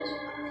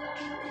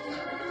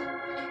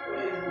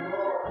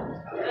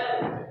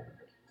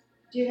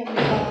Dear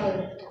Heavenly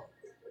Father,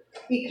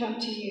 we come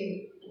to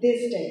you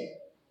this day,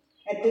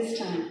 at this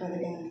time, Father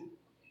God,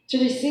 to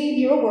receive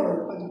your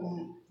word, Father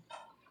God,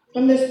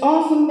 from this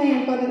awesome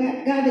man, Father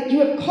God, that you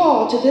have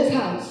called to this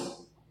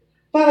house.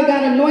 Father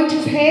God, anoint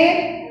his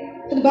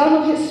head to the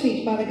bottom of his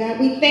feet, Father God.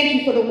 We thank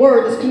you for the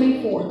word that's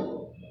coming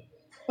forth.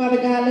 Father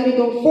God, let it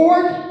go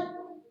forth.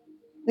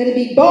 Let it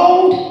be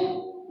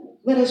bold.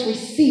 Let us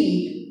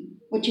receive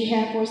what you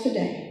have for us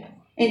today.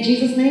 In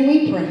Jesus' name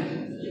we pray.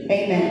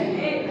 Amen.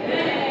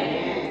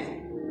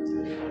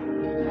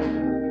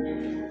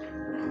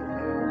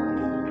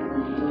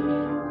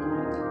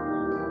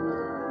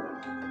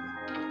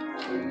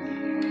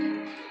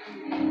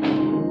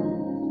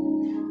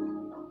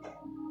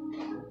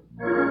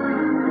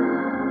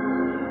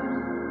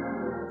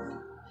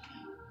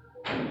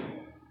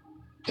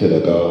 To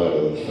the God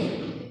of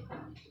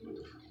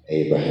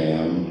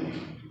Abraham,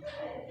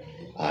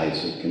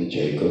 Isaac, and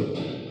Jacob,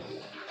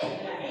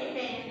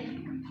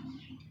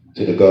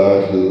 to the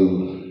God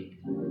who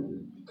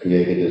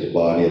created this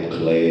body of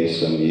clay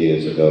some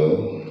years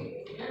ago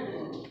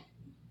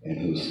and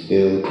who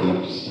still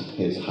keeps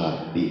his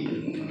heart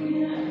beating,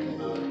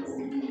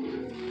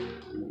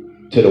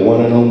 to the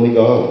one and only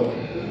God,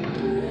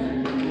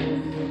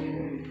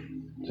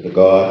 to the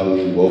God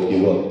who woke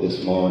you up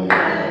this morning,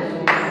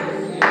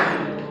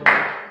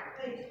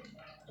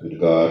 to the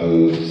God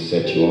who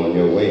set you on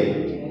your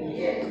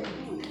way,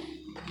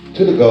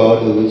 to the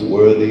God who is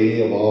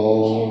worthy of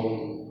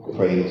all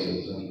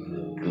praises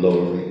and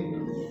glory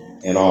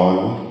and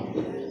honor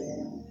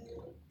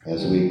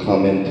as we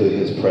come into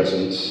his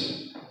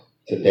presence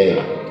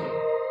today.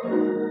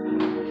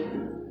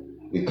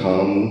 We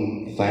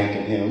come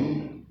thanking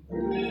him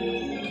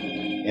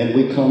and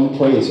we come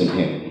praising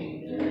him.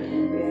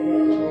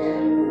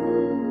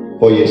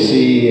 For you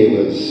see, it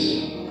was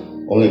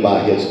only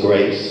by his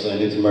grace and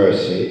his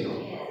mercy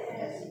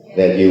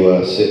that you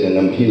are sitting in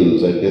them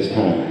pews at this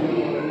time.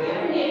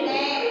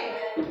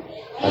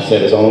 I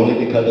said it's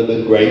only because of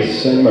his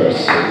grace and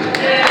mercy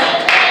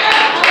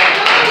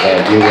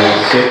that you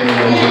are sitting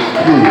in his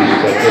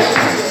pews at this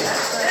time.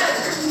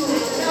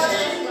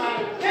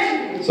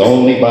 It's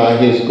only by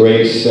his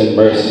grace and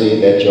mercy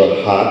that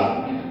your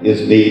heart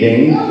is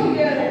beating.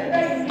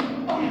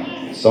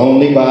 It's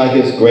only by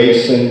his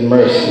grace and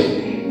mercy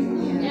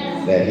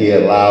that he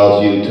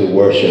allows you to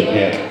worship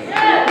him.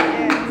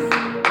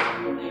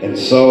 And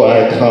so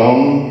I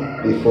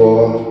come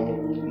before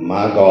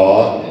my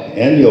God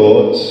and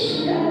yours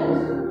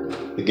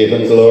to give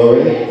him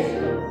glory,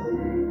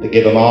 to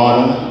give him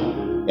honor,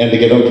 and to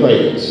give him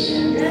praise.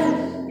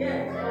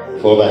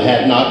 For if it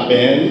had not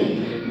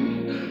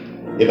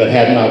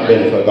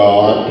been for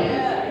God,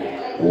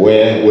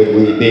 where would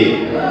we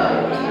be?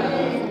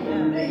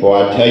 For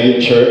I tell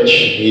you, church,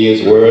 he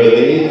is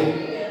worthy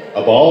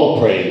of all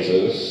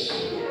praises,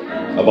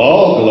 of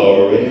all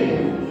glory,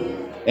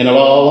 and of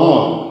all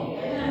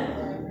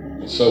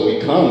honor. So we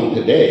come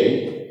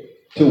today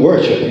to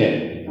worship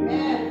him.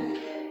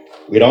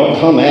 We don't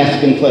come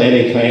asking for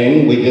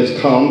anything. We just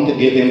come to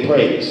give him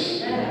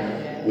praise.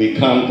 We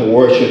come to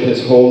worship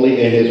his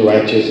holy and his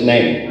righteous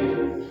name.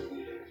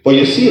 For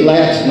you see,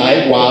 last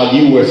night while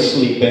you were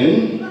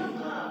sleeping,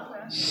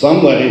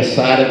 somebody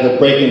decided to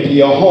break into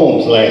your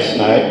homes last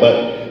night,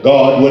 but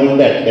God wouldn't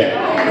let them.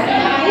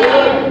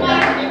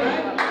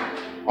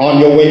 On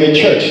your way to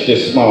church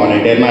this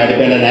morning, there might have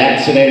been an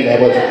accident that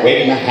was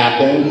waiting to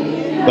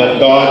happen, but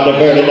God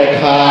diverted the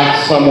car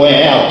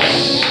somewhere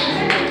else.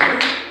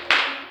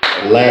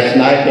 Last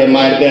night there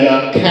might have been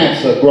a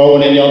cancer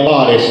growing in your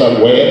body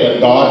somewhere, but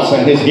God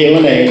sent his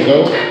healing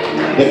angel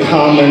to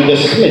come and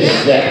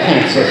dismiss that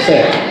cancer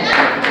cell.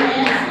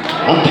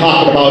 I'm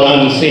talking about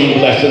unseen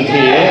blessings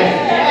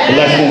here,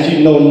 blessings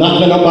you know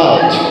nothing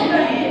about.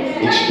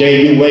 Each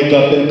day you wake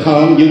up and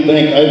come, you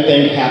think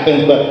everything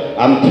happens, but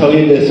I'm telling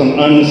you there's some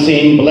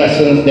unseen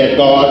blessings that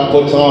God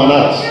puts on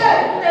us.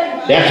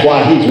 That's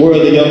why he's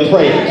worthy of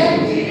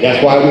praise.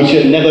 That's why we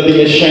should never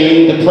be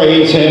ashamed to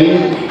praise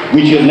him.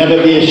 We should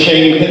never be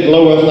ashamed to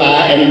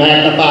glorify and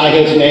magnify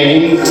his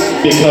name,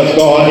 because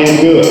God is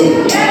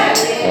good.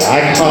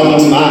 I call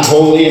him my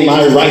holy and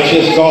my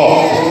righteous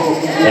God.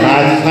 And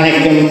I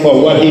thank him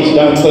for what he's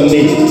done for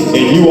me.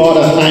 And you ought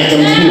to thank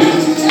him too.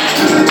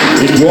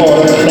 You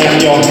ought to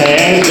clap your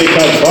hands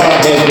because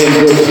God has been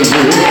good to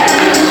you.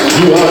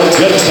 You ought to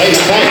just say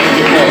thank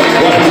you for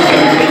what he's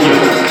done for you.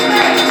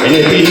 And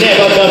if he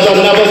never does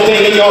another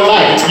thing in your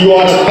life, you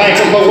ought to thank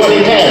him for what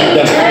he has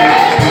done.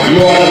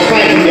 You ought to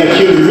thank him that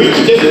you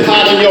reached this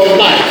part in your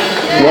life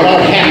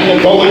without having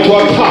to go into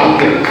a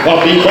coffin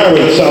or be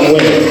buried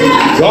somewhere.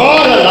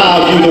 God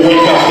allowed you to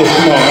wake up this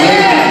morning.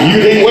 You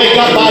didn't wake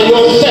up by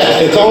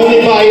yourself. It's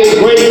only by his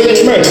grace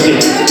and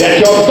mercy that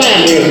your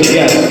family is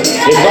together.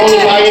 It's only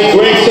by his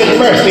grace and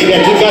mercy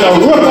that you got a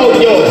roof over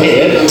your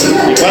head,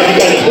 but you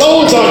got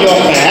clothes on your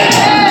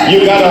back,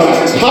 you got a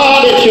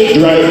car that you're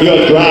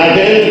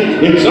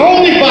driving. It's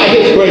only by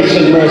his grace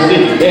and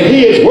mercy that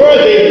he is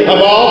worthy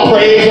of all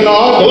praise and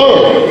all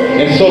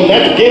glory. And so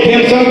let's give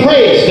him some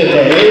praise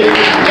today.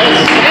 Let's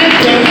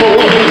thank him for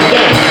what he's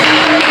done.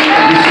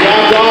 You see,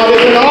 our God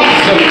is a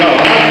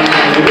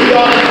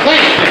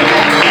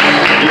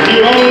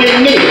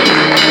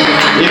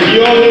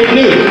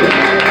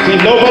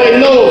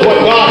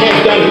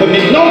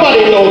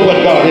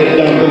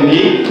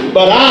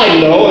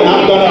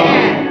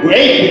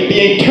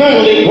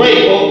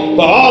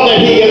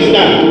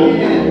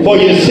For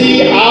you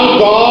see, our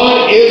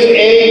God is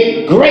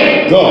a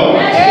great God.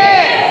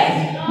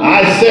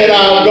 I said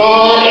our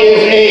God is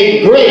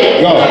a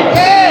great God.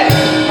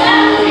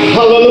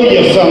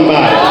 Hallelujah,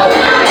 somebody.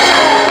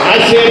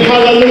 I said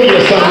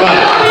hallelujah,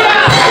 somebody.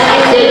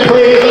 I said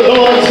praise the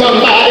Lord,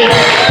 somebody.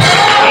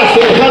 I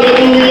said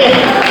hallelujah.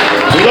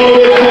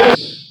 Glory to.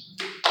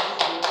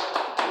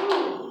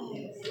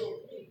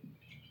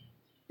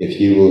 If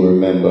you will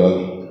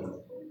remember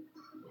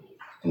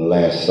in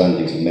last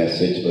Sunday's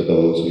message, for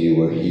those of you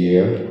who were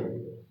here,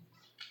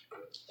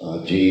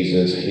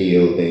 Jesus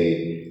healed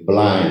a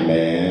blind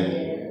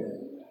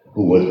man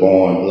who was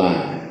born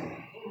blind.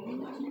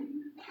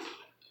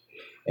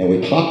 And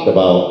we talked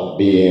about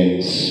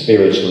being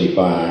spiritually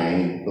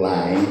blind,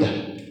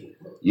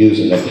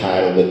 using the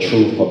title, The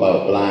Truth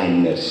About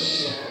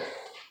Blindness.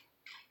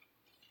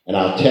 And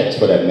our text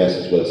for that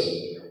message was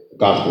the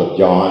Gospel of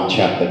John,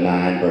 chapter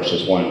 9,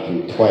 verses 1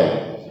 through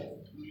 12.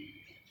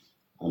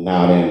 And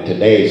now in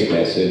today's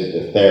message,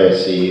 the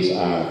Pharisees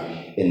are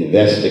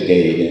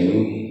investigating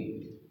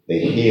the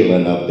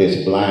healing of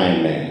this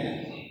blind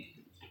man.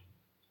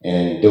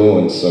 And in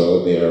doing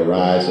so, there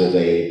arises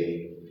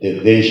a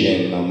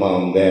division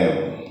among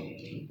them.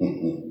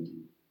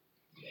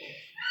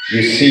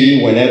 You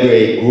see, whenever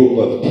a group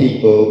of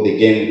people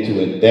begin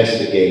to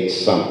investigate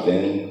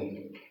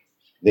something,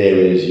 there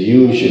is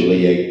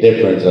usually a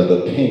difference of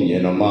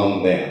opinion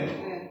among them.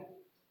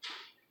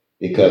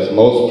 Because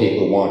most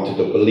people want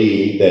to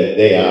believe that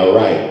they are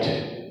right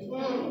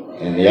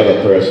and the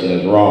other person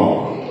is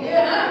wrong.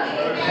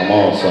 Come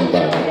on,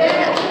 somebody.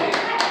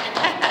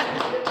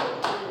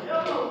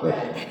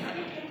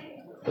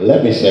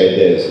 Let me say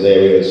this.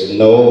 There is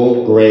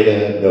no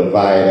greater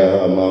divider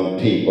among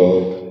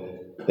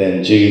people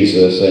than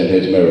Jesus and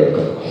his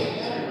miracles.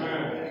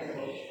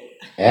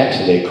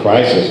 Actually,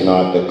 Christ is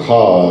not the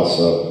cause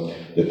of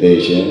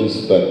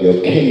divisions, but the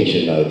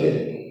occasion of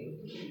it.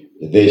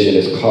 Division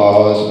is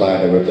caused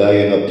by the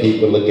rebellion of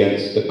people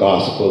against the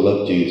gospel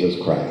of Jesus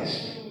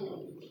Christ.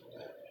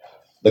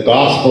 The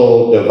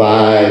gospel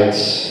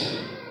divides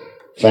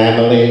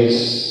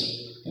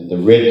families and the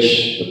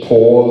rich, the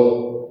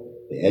poor,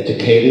 the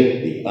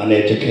educated, the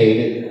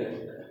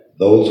uneducated,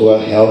 those who are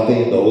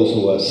healthy, those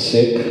who are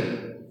sick,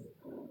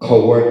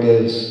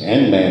 co-workers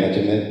and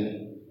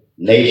management,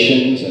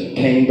 nations and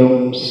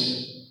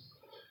kingdoms.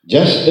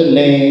 Just the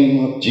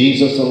name of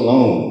Jesus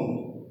alone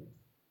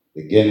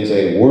begins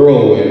a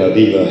whirlwind of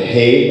either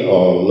hate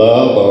or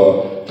love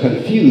or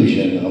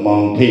confusion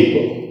among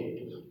people.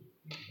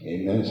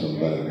 Amen,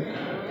 somebody.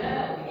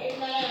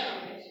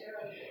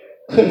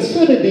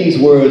 Consider these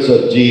words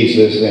of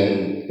Jesus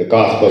in the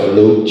Gospel of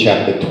Luke,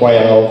 chapter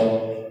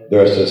 12,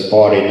 verses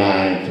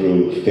 49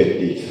 through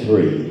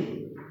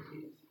 53,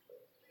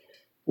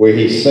 where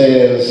he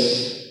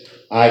says,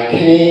 I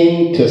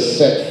came to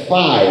set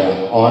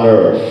fire on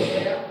earth,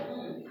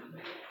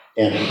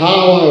 and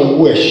how I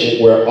wish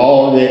it were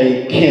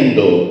already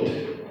kindled.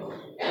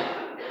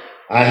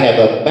 I have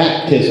a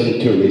baptism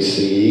to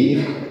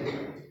receive,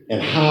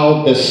 and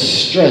how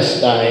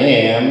distressed I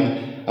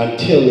am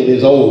until it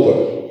is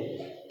over.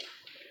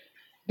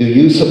 Do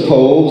you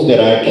suppose that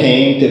I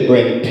came to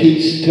bring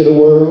peace to the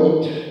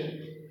world?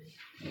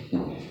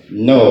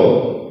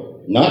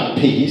 No, not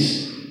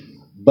peace,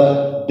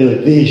 but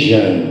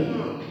division.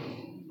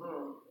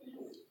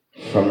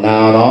 From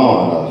now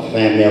on, a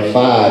family of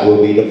 5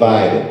 will be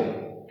divided.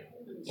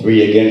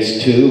 3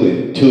 against 2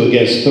 and 2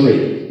 against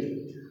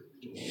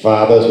 3.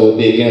 Fathers will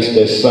be against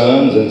their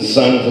sons and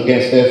sons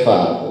against their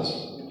fathers.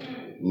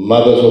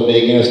 Mothers will be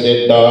against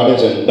their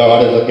daughters and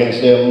daughters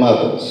against their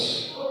mothers.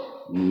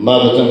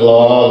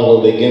 Mothers-in-laws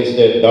will be against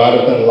their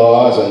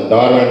daughters-in-laws and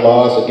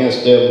daughter-in-laws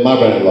against their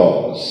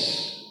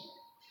mother-in-laws.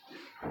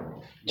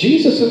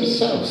 Jesus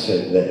himself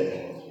said that.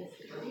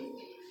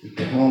 He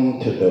come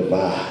to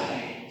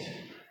divide.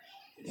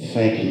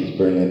 Think he's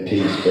bringing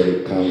peace, but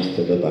he comes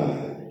to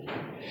divide.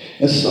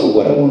 And so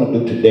what I want to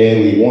do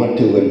today, we want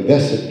to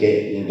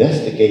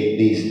investigate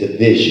these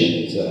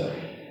divisions.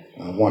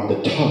 I want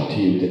to talk to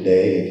you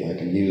today, if I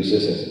can use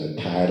this as a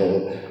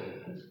title,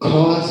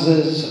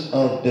 Causes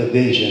of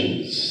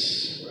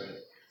Divisions.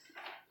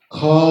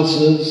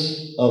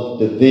 Causes of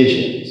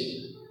Divisions.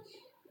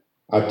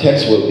 Our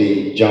text will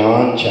be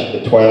John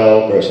chapter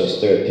 12, verses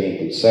 13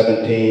 through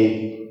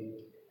 17.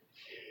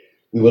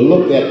 We will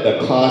look at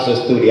the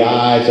causes through the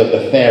eyes of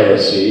the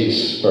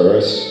Pharisees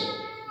first,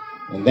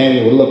 and then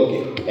we will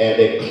look at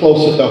it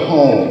closer to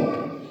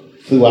home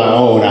through our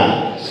own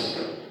eyes.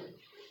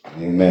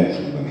 Amen.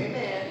 Somebody.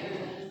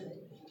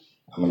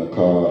 I'm going to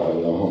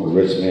call Homer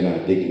Richmond,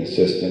 our deacon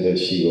assistant, and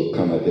she will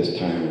come at this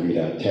time and read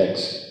our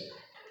text.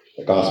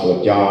 The Gospel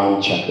of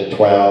John, chapter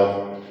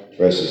 12,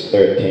 verses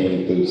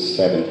 13 through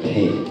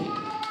 17.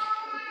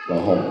 Go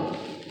home.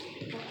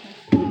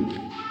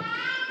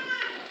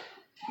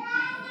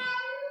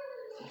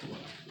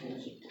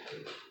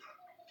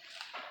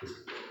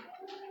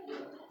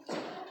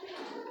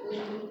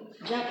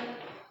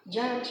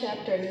 John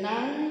chapter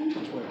 9.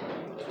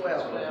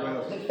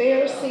 12. The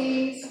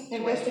Pharisees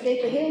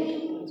investigate the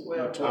healing.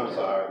 I'm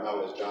sorry,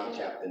 no, it's John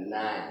chapter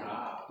 9.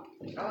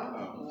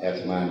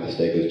 That's my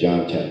mistake. It's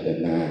John chapter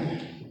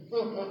 9.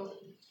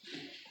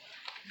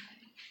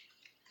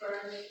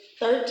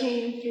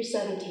 13 through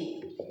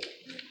 17.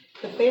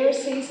 The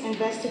Pharisees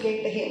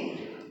investigate the healing.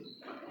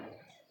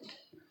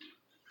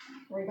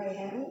 Everybody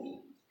have it?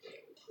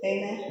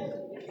 Amen.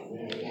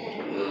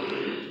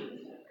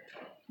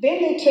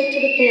 Then they took to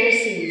the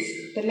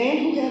Pharisees the man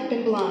who had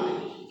been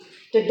blind.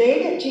 The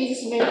day that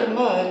Jesus made the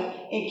mud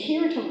and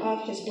cured him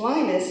of his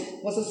blindness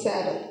was a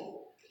Sabbath.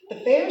 The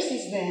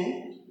Pharisees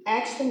then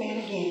asked the man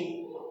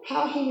again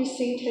how he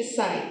received his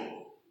sight.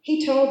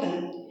 He told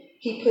them,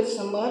 "He put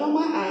some mud on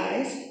my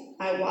eyes,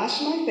 I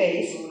washed my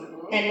face,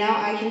 and now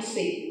I can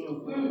see."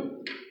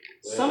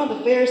 Some of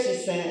the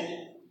Pharisees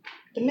said,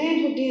 "The man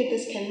who did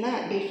this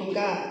cannot be from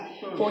God,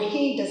 for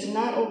he does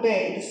not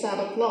obey the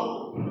Sabbath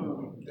law."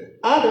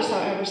 Others,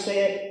 however,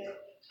 said,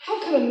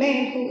 "How could a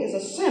man who is a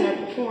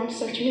sinner perform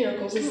such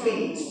miracles as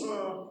these?"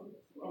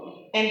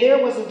 And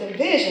there was a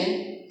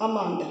division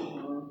among them.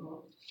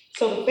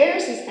 So the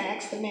Pharisees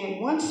asked the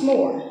man once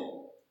more,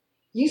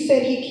 "You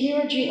said he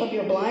cured you of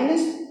your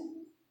blindness?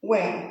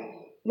 Well,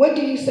 what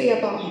do you say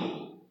about him?"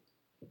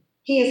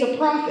 "He is a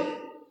prophet,"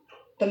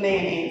 the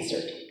man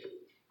answered.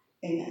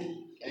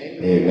 Amen.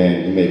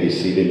 Amen. You may be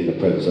seated in the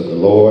presence of the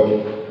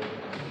Lord.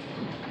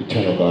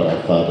 Eternal God,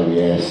 our Father,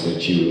 we ask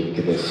that you would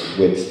give us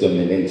wisdom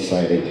and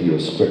insight into your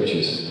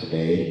scriptures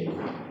today.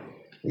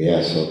 We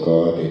ask, oh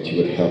God, that you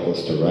would help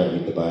us to rightly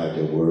divide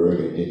your word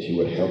and that you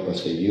would help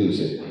us to use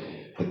it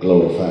to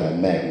glorify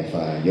and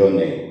magnify your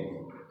name.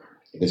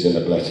 It is in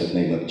the blessed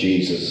name of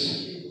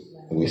Jesus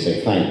that we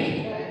say thank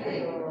you.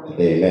 And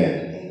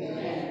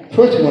amen.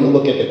 First, we want to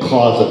look at the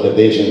cause of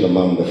division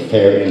among the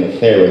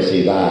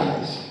Pharisees'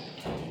 eyes.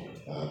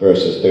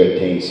 Verses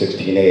 13,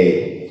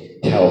 16a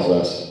tells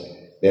us,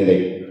 then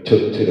they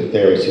took to the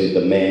Pharisees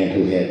the man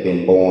who had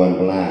been born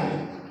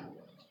blind.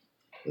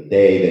 The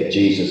day that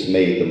Jesus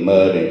made the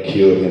mud and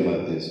cured him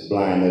of his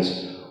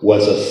blindness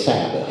was a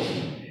Sabbath.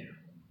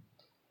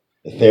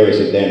 The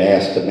Pharisees then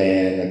asked the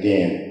man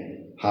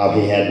again how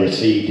he had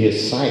received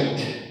his sight.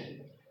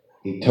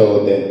 He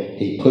told them,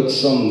 "He put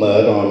some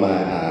mud on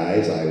my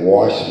eyes, I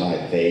washed my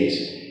face,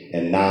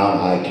 and now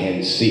I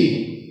can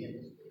see."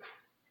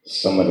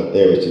 Some of the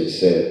Pharisees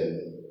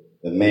said,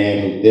 "The man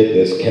who did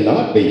this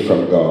cannot be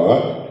from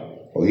God,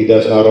 for he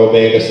does not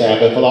obey the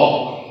Sabbath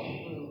law."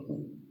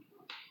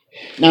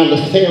 Now the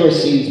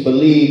Pharisees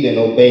believed in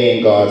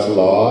obeying God's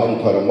law,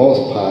 and for the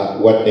most part,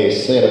 what they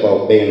said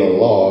about obeying the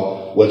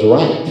law was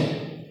right.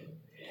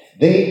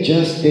 They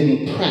just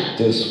didn't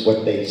practice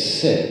what they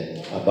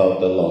said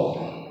about the law.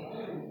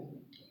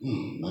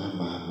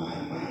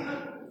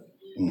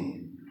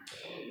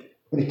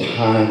 How many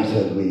times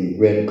have we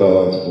read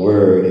God's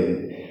word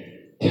and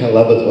tell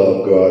others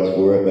about God's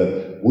word,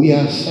 but we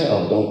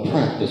ourselves don't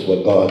practice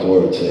what God's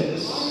word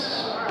says?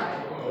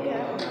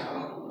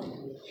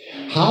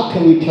 How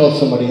can we tell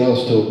somebody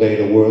else to obey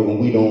the word when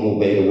we don't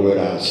obey the word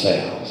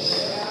ourselves?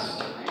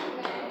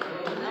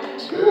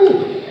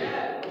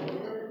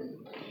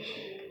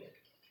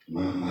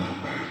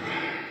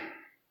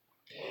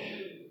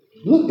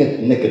 Look at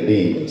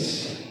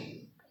Nicodemus.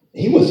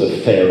 He was a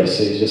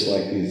Pharisee, just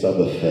like these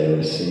other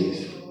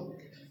Pharisees,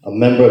 a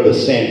member of the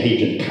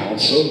Sanhedrin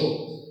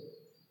Council,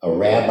 a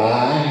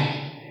rabbi,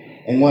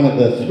 and one of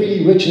the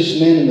 3 richest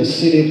men in the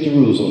city of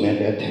Jerusalem at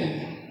that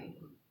time.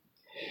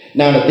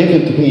 Now, the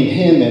difference between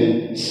him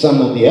and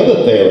some of the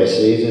other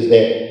Pharisees is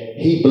that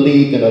he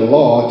believed in the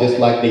law just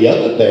like the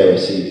other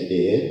Pharisees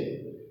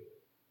did,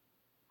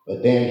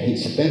 but then he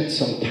spent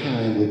some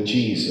time with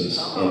Jesus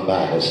in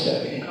Bible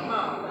study.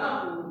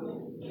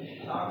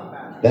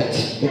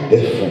 That's the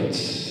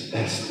difference.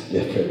 That's the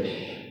difference.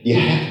 You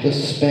have to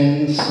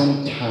spend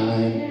some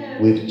time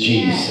with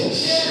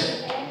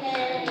Jesus.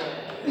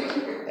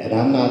 And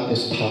I'm not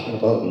just talking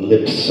about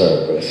lip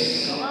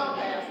service.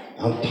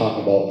 I'm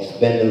talking about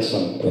spending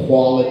some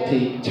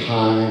quality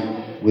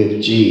time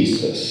with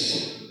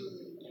Jesus.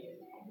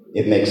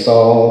 It makes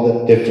all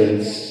the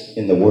difference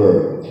in the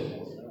world.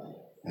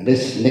 And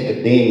this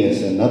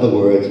Nicodemus, in other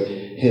words,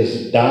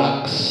 his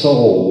dark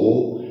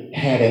soul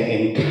had an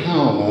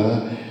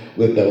encounter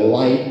with the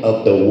light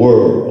of the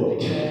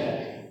world.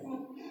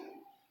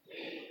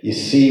 You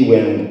see,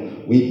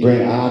 when we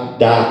bring our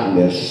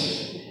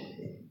darkness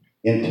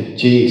into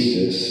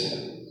Jesus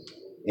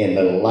and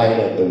the light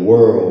of the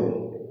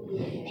world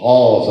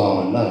falls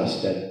on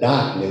us, the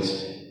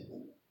darkness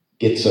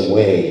gets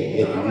away,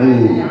 it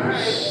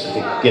moves,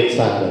 it gets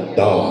out of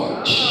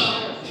dodge.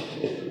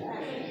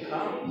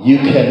 You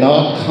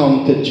cannot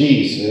come to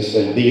Jesus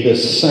and be the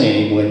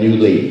same when you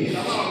leave.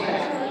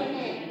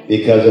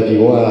 Because if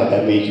you are,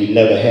 that means you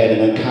never had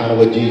an encounter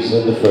with Jesus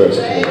in the first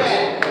place.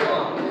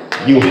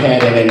 You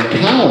had an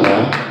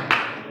encounter,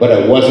 but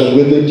it wasn't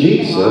with the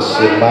Jesus.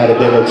 It might have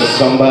been with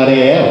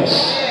somebody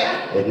else.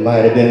 It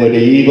might have been with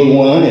the evil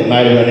one. It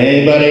might have been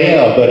anybody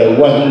else, but it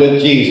wasn't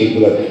with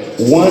Jesus.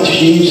 But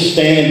once you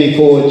stand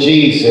before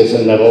Jesus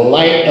and the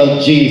light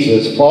of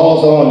Jesus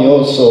falls on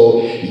your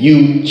soul,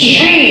 you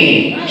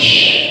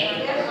change.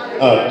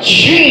 A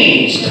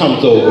change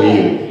comes over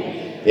you.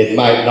 It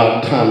might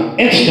not come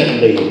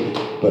instantly,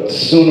 but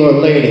sooner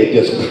or later it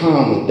just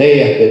comes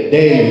day after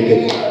day. You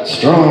get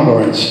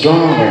stronger and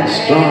stronger and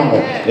stronger.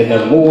 And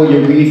the more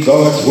you read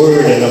God's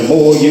word and the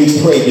more you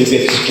pray, you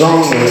get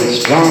stronger and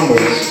stronger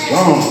and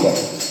stronger.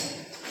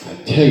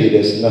 I tell you,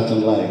 there's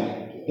nothing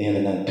like being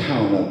an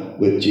encounter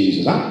with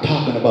Jesus. I'm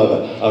talking about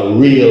a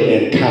real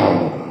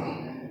encounter.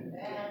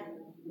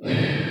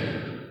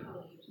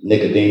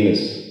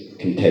 Nicodemus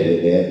can tell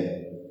you that.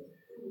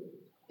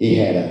 He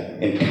had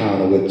an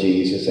encounter with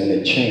Jesus and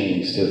it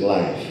changed his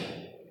life.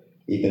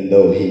 Even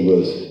though he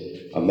was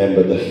a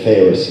member of the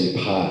Pharisee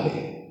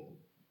party,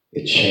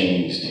 it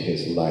changed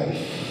his life.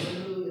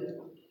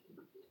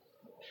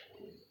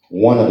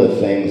 One of the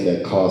things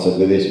that caused a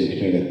division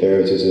between the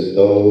Pharisees is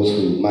those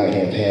who might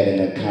have had an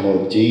encounter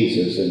with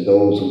Jesus and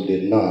those who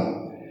did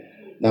not.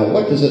 Now,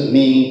 what does it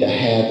mean to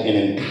have an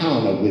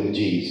encounter with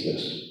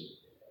Jesus?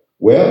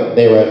 Well,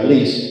 there are at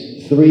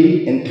least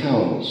 3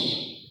 encounters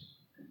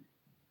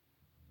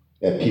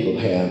that people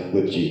have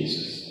with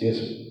Jesus.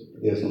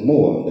 There's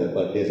more,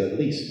 but there's at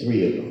least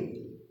 3 of them.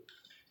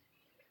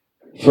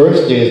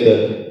 First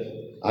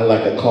is I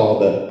like to call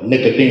the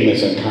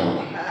Nicodemus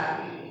encounter.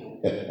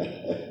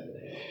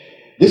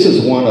 This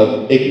is one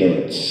of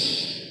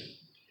ignorance,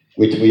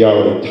 which we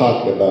already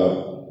talked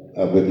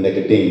about with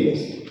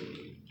Nicodemus.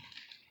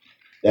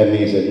 That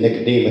means that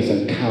Nicodemus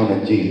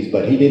encountered Jesus,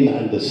 but he didn't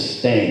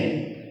understand.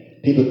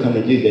 People come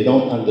to Jesus, they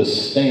don't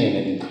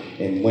understand,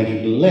 and when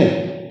he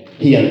left,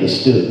 he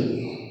understood.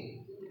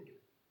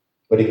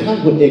 But he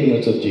comes with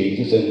ignorance of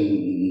Jesus,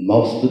 and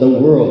most of the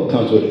world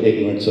comes with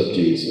ignorance of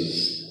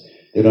Jesus.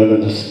 They don't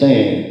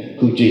understand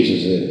who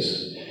Jesus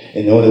is.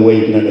 And the only way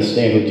you can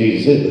understand who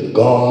Jesus is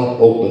God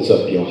opens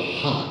up your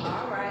heart.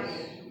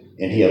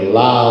 And he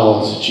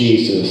allows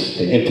Jesus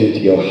to enter into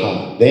your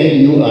heart.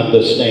 Then you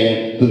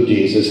understand who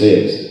Jesus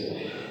is.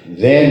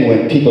 Then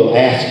when people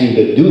ask you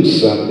to do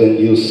something,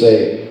 you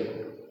say,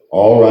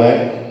 all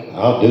right,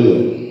 I'll do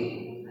it.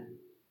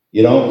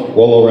 You don't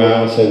roll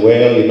around and say,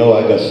 well, you know,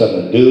 I got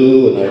something to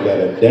do, and I got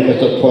a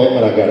dentist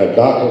appointment, I got a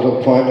doctor's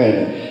appointment,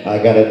 and I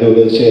got to do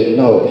this here.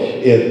 No,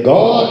 if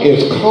God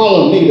is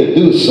calling me to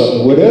do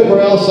something,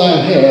 whatever else I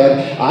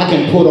have, I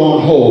can put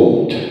on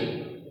hold.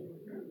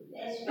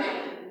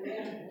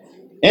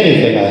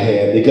 Anything I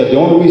have, because the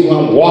only reason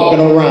I'm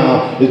walking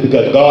around is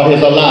because God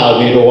has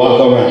allowed me to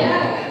walk around.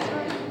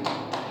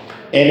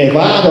 And if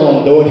I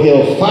don't do it,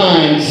 he'll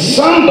find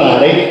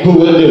somebody who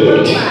will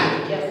do it.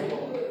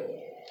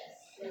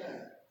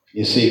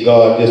 You see,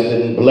 God just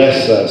didn't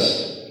bless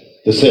us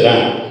to sit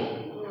down.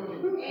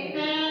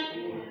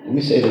 Let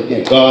me say it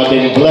again. God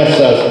didn't bless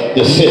us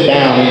to sit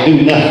down and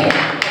do nothing.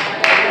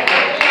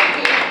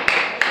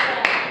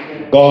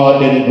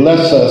 God didn't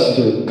bless us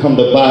to come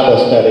to Bible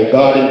study.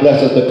 God didn't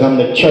bless us to come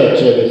to church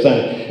every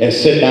Sunday and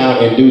sit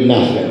down and do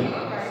nothing.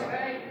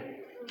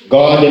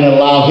 God didn't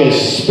allow his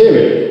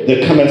spirit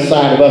to come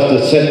inside of us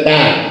to sit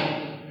down.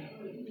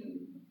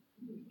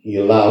 He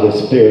allowed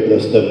his spirit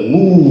just to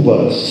move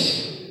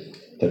us,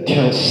 to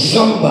tell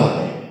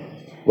somebody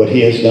what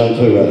he has done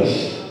for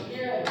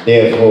us,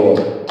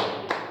 therefore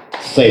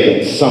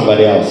saving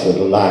somebody else's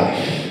life.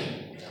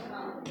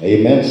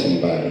 Amen,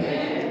 somebody.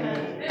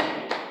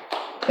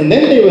 And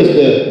then there was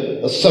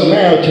the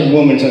Samaritan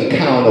woman's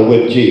encounter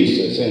with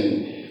Jesus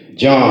in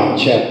John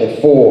chapter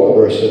 4,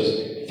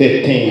 verses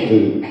 15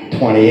 through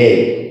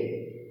 28.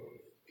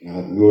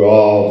 Now, you're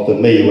all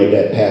familiar with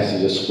that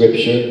passage of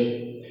scripture.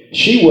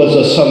 She was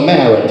a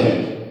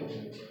Samaritan.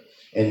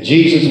 And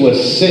Jesus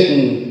was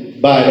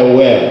sitting by the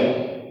well,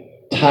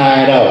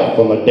 tired out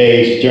from a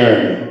day's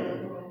journey.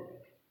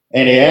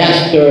 And he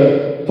asked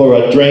her for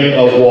a drink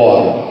of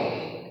water.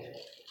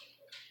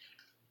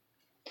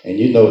 And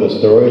you know the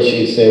story.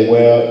 She said,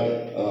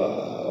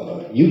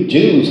 well, you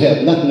Jews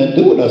have nothing to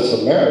do with us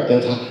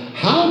Samaritans.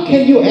 How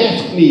can you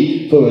ask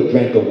me for a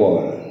drink of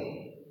water?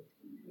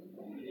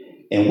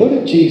 And what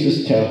did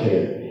Jesus tell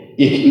her?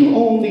 If you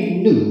only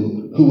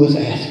knew who was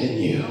asking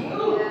you.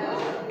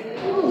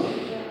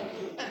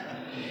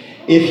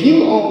 If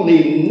you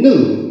only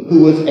knew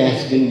who was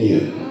asking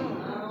you.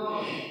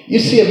 You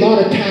see, a lot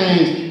of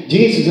times,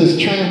 Jesus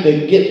is trying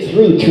to get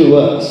through to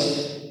us.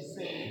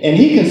 And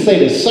he can say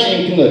the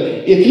same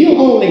thing. If you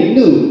only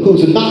knew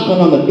who's knocking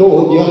on the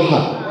door of your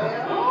heart.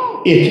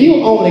 If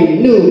you only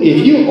knew,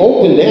 if you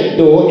opened that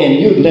door and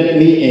you let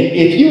me in.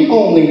 If you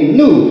only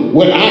knew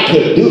what I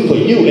could do for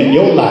you in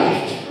your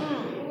life.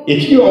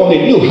 If you only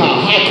knew how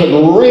I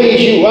could raise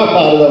you up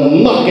out of the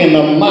muck and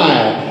the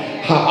mire.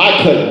 How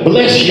I could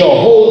bless your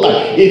whole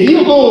life. If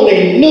you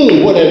only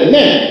knew what it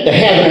meant to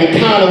have an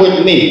encounter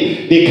with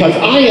me, because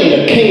I am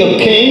the King of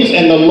Kings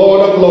and the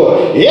Lord of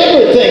Lords.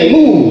 Everything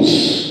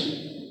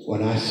moves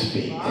when I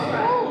speak.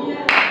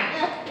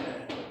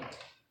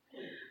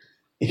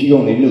 If you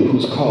only knew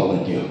who's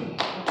calling you.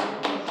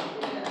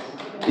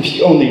 If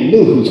you only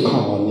knew who's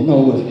calling you.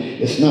 No,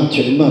 it's not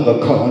your mother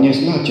calling you.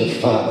 It's not your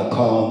father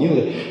calling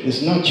you.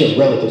 It's not your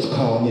relatives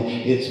calling you.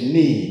 It's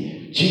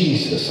me,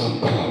 Jesus, I'm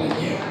calling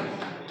you.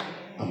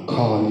 I'm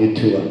calling you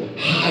to a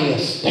higher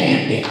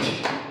standard.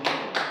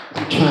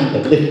 I'm trying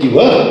to lift you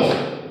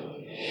up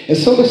And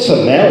so the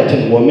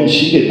Samaritan woman,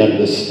 she didn't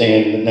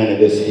understand none of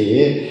this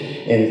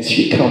here, and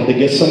she come to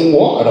get some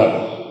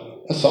water.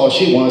 That's all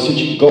she wanted, so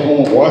she could go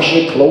home and wash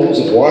her clothes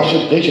and wash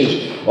her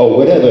dishes or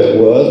whatever it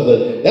was,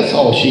 but that's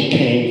all she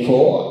came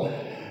for.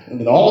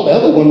 And all the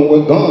other women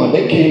were gone.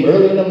 They came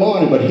early in the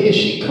morning, but here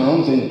she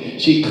comes and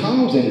she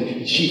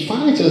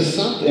finds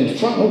herself in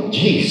front of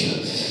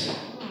Jesus.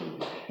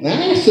 Now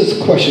I ask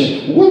this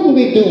question, what do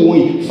we do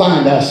when we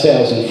find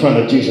ourselves in front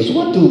of Jesus?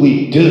 What do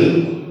we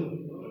do?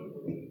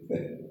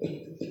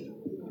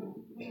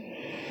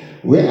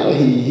 Well,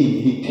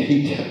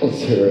 he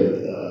tells her,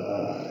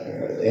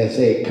 as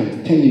they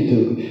continue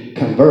to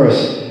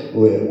converse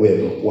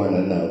with one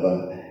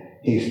another,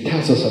 he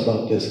tells us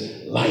about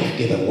this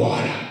life-giving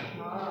water.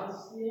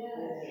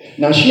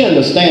 Now, she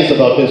understands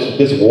about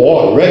this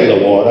water,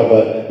 regular water,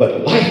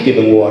 but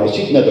life-giving water,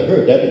 she's never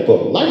heard that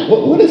before.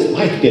 What is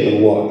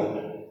life-giving water?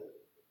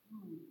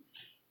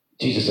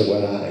 Jesus said,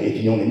 well, if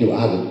you only knew,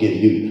 I would give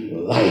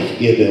you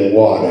life-giving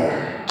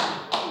water.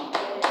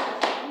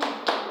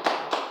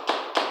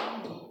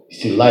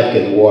 See,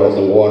 life-giving water is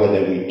the water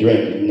that we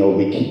drink. You know,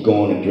 we keep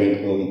going and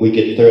drink. We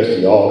get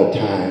thirsty all the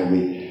time.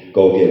 We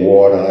go get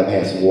water. I've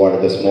had some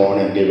water this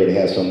morning. I'm getting ready to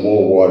have some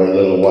more water in a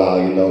little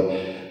while, you know.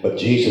 But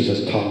Jesus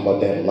is talking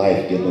about that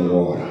life-giving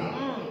water.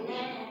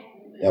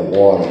 That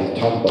water. He's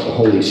talking about the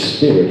Holy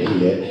Spirit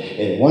here.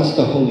 And once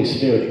the Holy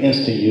Spirit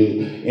enters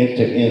you,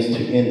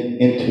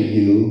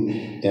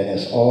 then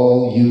that's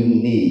all you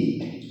need.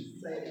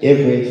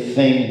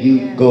 Everything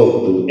you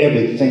go through,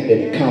 everything that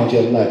encounters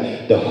your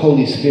life, the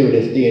Holy Spirit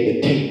is there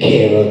to take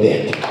care of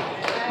it.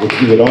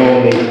 If you would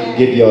only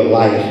give your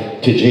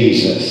life to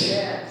Jesus.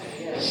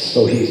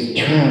 So he's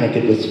trying to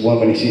get this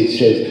woman, and she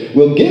says,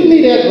 well, give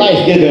me that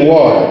life-giving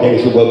water. Then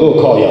he said, well, go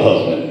call your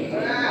husband.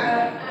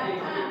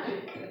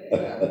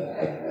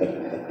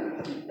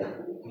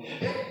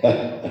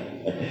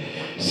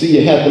 See,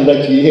 you have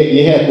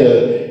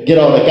to get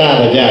all the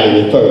garbage out of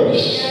you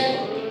first.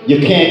 You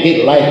can't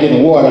get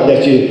life-giving water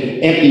unless you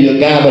empty your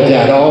garbage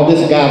out. All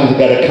this garbage has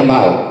got to come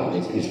out.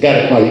 It's got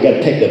to come out. You got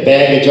to take the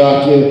baggage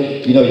off you.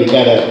 You know, you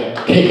got to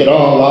take it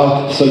all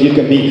off so you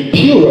can be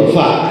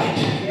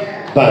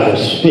purified by the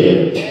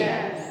Spirit.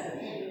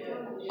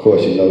 Of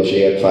course, you know, she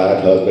had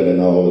 5 husbands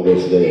and all of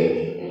this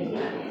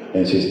there.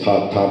 And she's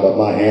talking about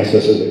my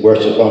ancestors that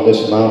worship on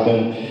this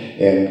mountain.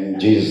 And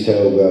Jesus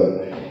tells her,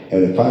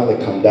 and it finally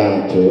come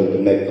down to it, to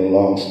make the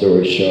long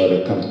story short,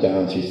 it comes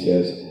down, she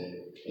says,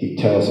 he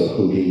tells her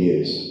who he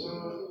is.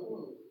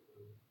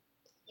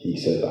 He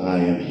says, I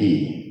am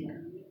he.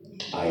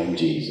 I am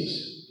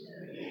Jesus.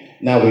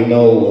 Now we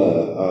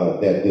know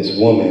that this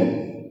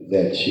woman,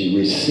 that she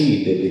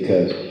received it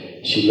because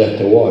she left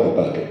her water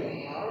bucket.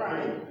 All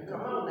right.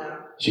 Come on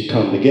now. She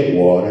come to get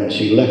water, and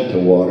she left her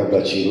water,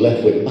 but she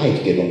left with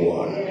life-giving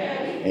water.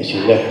 And she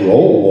left the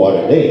old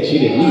water there. She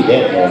didn't need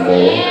that no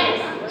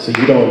more. So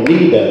you don't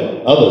need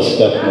the other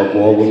stuff no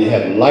more when you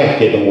have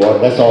life-giving water.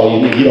 That's all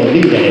you need. You don't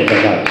need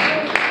anything else.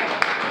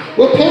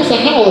 Well, Pastor,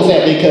 how is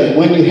that? Because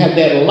when you have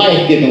that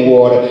life-giving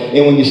water,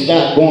 and when you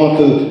start going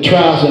through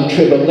trials and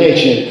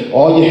tribulation,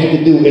 all you have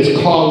to do is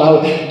call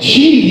out,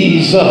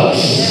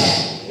 Jesus,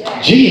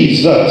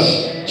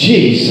 Jesus,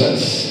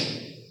 Jesus.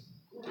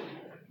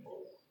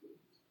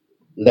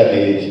 Let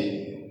me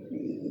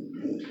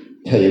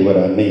tell you what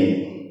I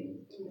mean.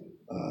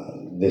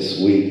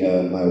 This week,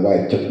 my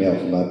wife took me out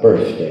for my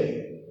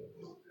birthday.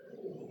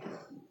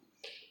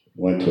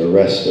 Went to a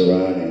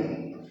restaurant,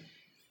 and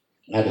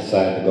I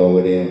decided to go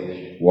over there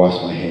and wash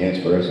my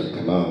hands first and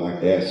come out like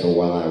that. So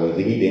while I was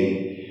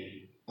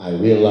eating, I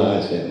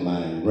realized that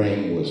my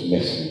ring was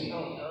missing.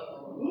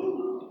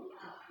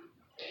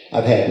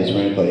 I've had this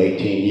ring for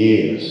 18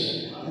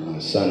 years. And my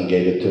son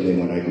gave it to me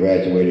when I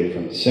graduated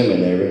from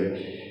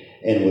seminary,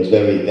 and it was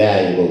very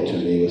valuable to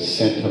me. It was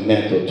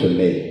sentimental to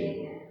me.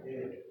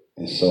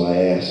 And so I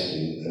asked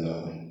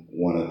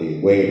one of the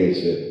waiters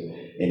if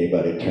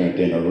anybody turned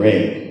in a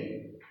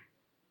ring.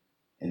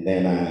 And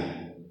then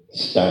I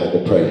started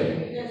to pray.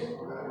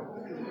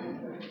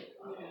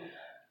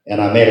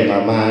 And I made up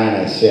my mind,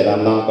 I said,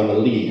 I'm not going to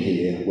leave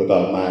here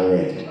without my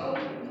ring.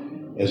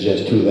 It's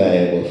just too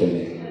valuable for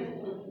me.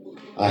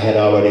 I had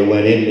already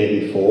went in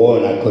there before,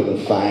 and I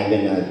couldn't find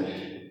it, and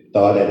I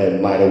thought that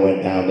it might have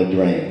went down the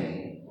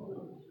drain.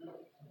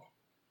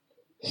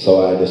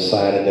 So I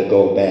decided to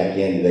go back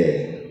in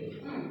there.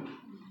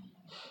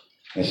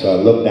 And so I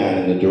looked down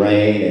in the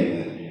drain,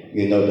 and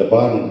you know, the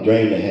bottom of the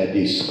drain, they had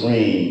these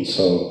screens.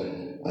 So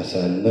I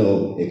said,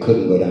 no, it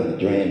couldn't go down the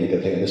drain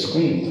because they had the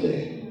screens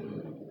there,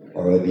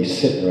 or it'd be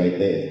sitting right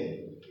there.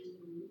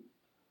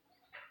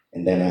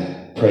 And then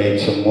I prayed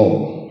some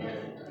more.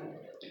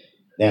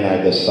 Then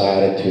I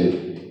decided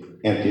to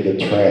empty the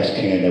trash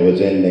can that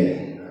was in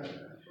there.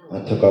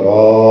 I took out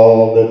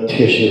all the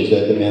tissues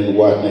that the men were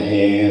washing their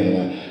hands, and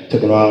I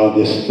took them all,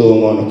 just threw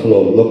them on the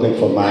floor looking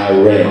for my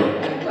ring.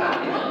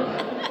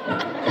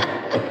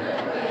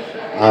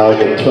 I was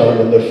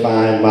determined to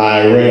find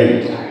my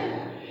ring.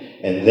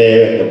 And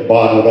there at the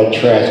bottom of that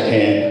trash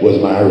can was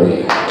my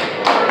ring.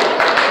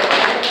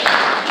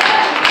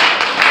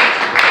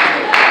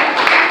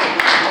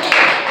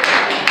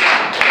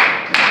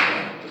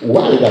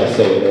 Why did I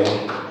say that?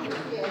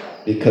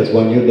 Because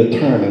when you're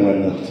determined,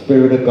 when the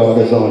Spirit of God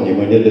is on you,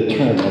 when you're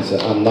determined, I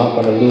said, I'm not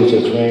going to lose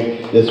this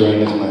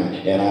ring is mine.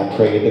 And I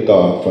prayed to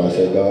God for, I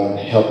said, God,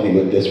 help me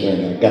with this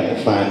ring. I've got to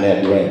find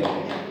that ring.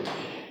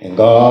 And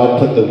God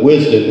put the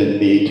wisdom in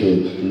me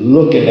to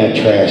look in that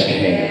trash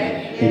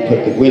can. He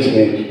put the wisdom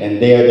in,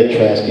 and there the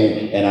trash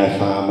can, and I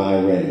found my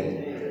ring.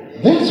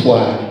 That's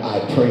why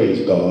I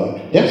praise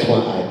God. That's why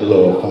I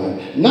glorify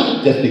Him.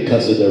 Not just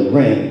because of the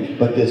ring,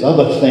 but there's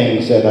other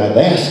things that I've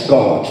asked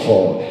God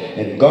for.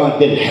 And God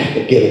didn't have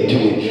to give it to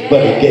me,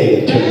 but He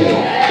gave it to me.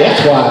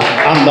 That's why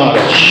I'm not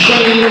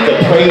ashamed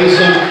to praise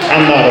Him.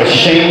 I'm not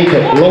ashamed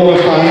to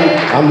glorify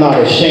Him. I'm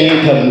not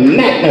ashamed to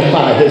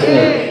magnify His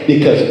name.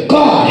 Because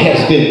God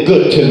has been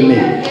good to me.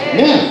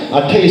 Now,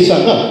 I'll tell you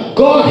something else.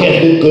 God has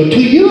been good to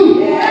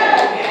you.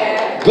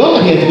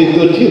 God has been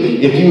good to you.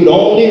 If you would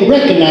only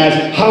recognize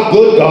how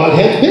good God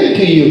has been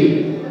to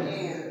you.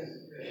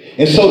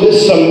 And so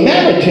this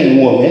Samaritan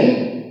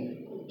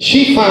woman,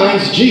 she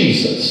finds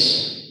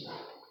Jesus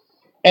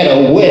at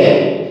a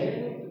well.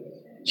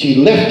 She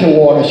left her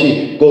water.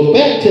 She goes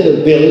back to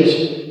the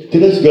village, to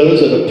this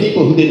village of the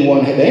people who didn't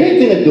want to have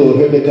anything to do with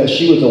her because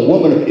she was a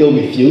woman of ill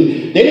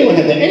repute. They didn't want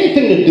to have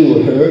anything to do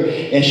with her.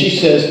 And she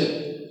says,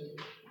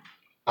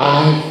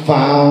 I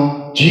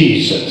found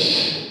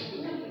Jesus.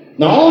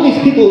 Now, all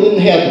these people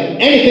didn't have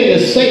anything to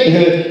say to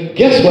her.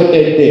 Guess what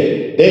they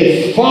did?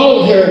 They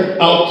followed her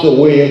out to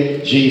where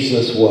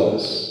Jesus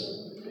was.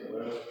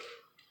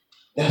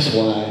 That's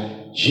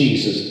why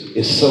Jesus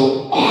is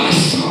so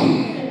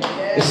awesome.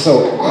 It's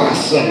so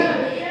awesome.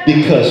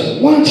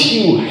 Because once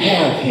you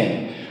have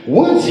Him,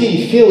 once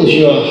He fills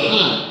your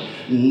heart,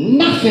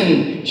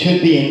 nothing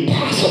should be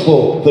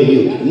impossible for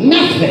you.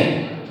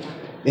 Nothing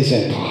is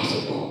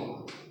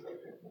impossible.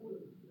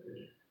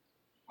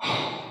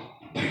 Oh,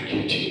 thank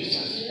you,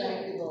 Jesus.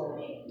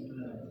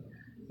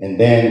 And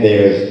then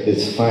there's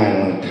this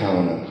final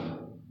encounter.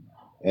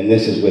 And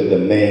this is with the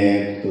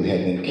man who had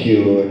been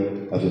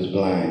cured of his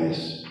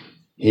blindness.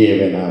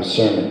 Here in our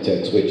sermon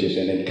text, which is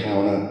an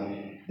encounter.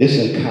 This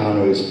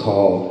encounter is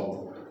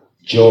called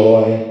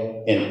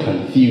joy and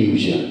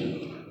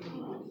confusion.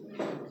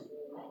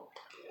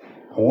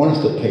 I want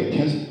us to pay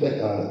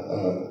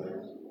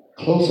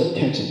close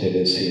attention to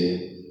this here.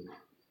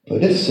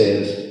 But it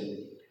says,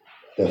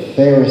 the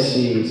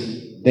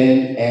Pharisees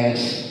then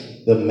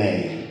asked the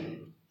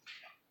man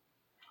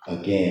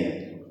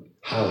again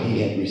how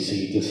he had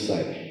received his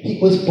sight. He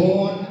was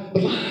born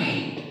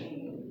blind.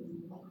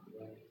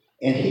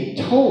 And he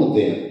told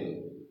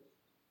them,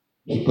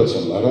 he put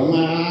some mud on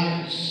my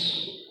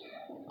eyes,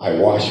 I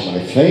washed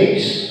my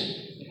face,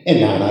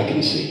 and now I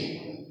can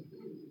see.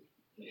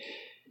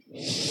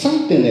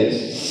 Something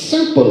as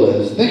simple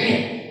as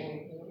that.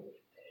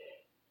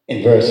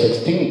 In verse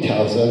 16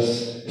 tells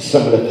us,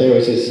 some of the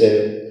Pharisees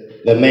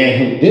said, the man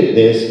who did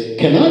this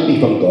cannot be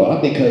from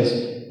God because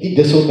he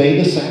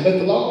disobeyed the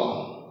Sabbath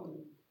law.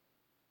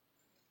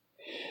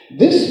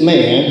 This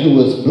man who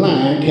was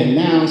blind can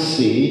now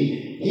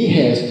see. He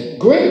has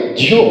great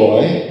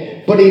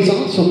joy, but he's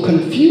also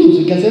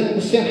confused because he doesn't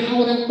understand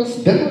how that was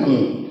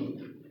done.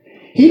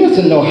 He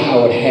doesn't know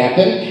how it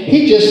happened.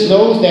 He just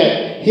knows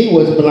that he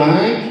was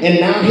blind and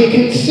now he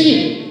can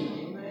see.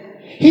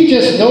 He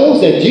just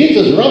knows that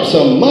Jesus rubbed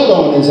some mud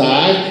on his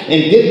eyes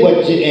and did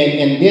what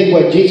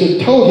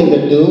Jesus told him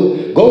to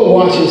do. Go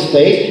wash his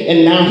face,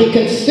 and now he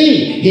can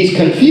see. He's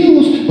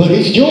confused, but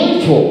he's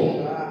joyful.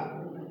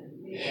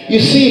 You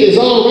see, it is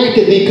all right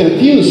to be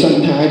confused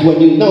sometimes when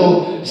you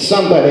know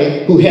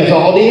somebody who has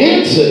all the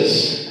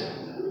answers.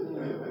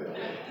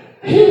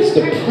 Here's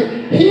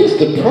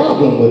the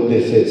problem with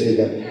this is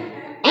that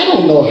I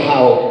don't know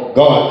how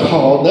God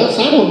called us.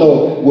 I don't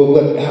know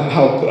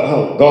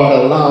how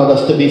God allowed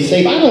us to be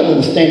saved. I don't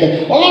understand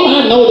that. All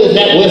I know is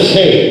that we're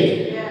saved.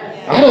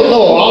 I don't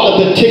know all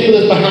the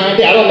particulars behind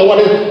it. I don't know what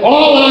it is.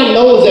 All I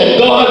know is that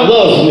God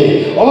loves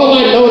me. All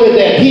I know is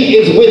that He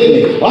is with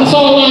me. That's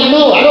all I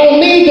know. I don't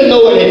need to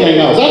know anything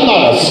else. I'm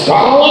not a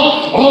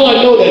scholar. All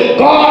I know is that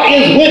God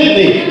is with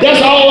me.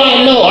 That's all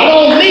I know. I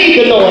don't need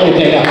to know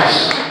anything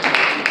else.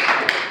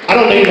 I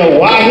don't need to know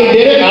why He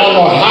did it. I don't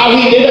know how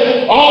He did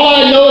it. All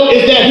I know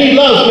is that He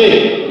loves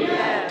me.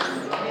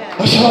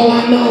 That's all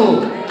I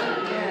know.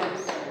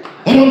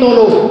 I don't know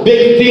no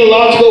big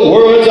theological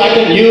words I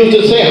can use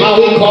to say how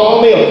He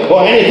called me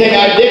or anything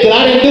I did, because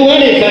I didn't do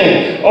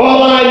anything.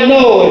 All I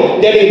know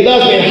is that He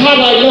loves me. And how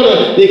do I know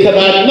that? Because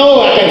I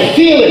know I can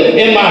feel it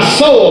in my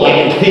soul. I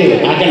can feel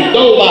it. I can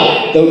know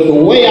by the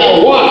way I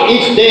walk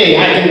each day.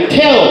 I can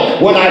tell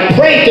when I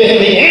pray to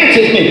Him, He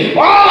answers me.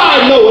 All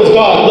I know is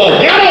God loves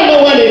me. I don't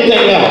know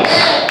anything else.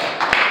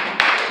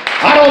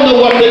 I don't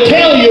know what to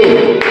tell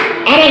you.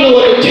 I don't know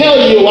what to tell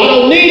you. I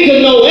don't need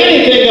to know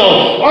anything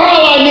else.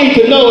 All I need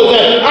to know is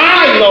that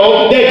I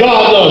know that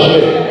God loves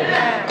me.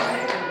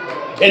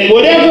 And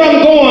whatever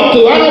I'm going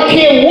through, I don't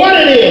care what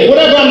it is,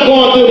 whatever I'm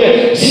going through,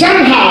 that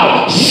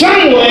somehow,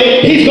 some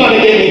way, He's going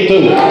to get me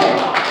through.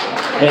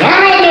 And I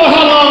don't know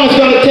how long it's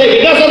going to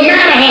take. It doesn't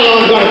matter how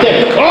long it's going to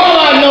take. All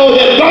I know is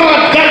that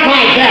God got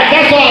my back.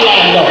 That's all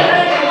I know.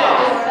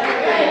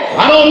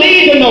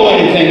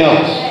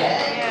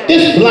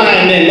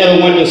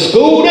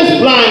 school. This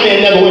blind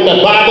man never went to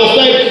Bible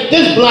study.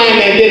 This blind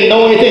man didn't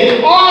know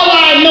anything. All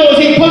I know is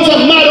he put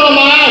some mud on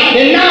my eye,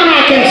 and now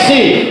I can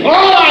see.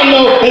 All I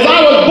know is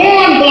I was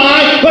born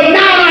blind, but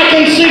now I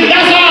can see.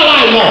 That's all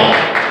I know.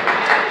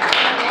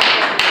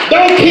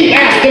 Don't keep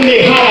asking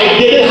me how I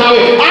did it, I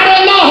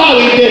don't know how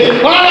he did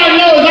it. All I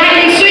know is I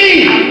can see.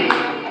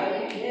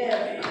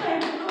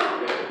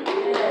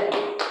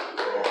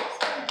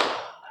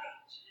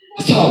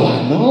 That's all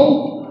I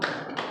know.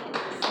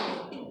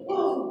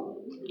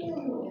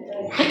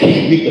 I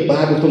can't read the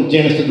Bible from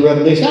Genesis to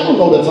Revelation. I don't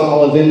know that's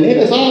all is in there.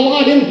 That's all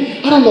I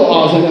didn't. I don't know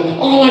all is in there.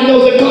 All I know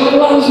is that God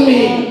loves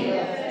me.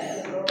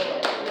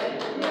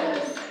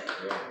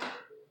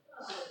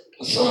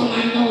 That's all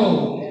I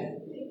know.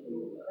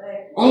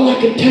 All I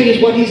can tell you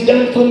is what he's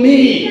done for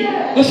me.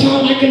 That's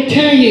all I can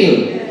tell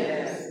you.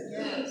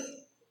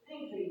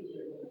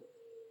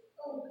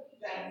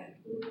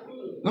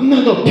 I'm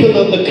not no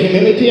pillar of the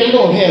community. I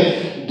don't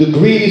have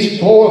degrees,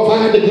 4 or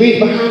 5 degrees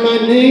behind my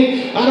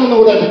name. I don't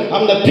know that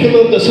I'm the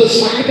pillar of the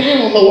society. I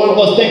don't know what I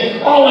was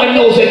thinking. All I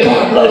know is that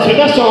God loves me.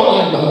 That's all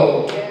I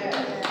know.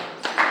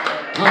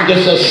 I'm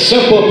just a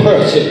simple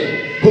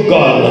person who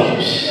God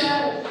loves.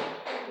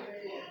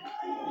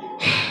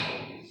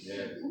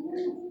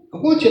 I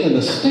want you to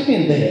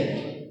understand that.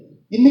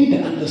 You need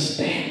to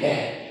understand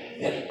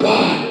that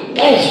God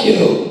loves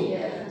you.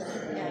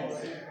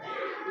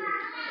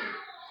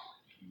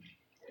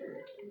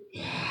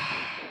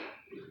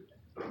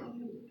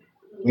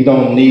 We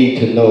don't need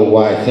to know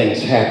why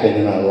things happen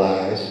in our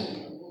lives,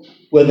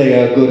 whether they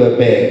are good or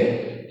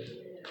bad.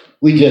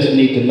 We just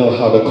need to know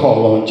how to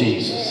call on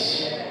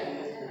Jesus.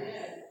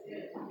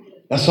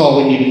 That's all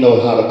we need to know,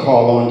 how to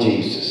call on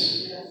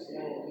Jesus.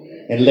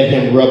 And let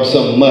him rub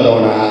some mud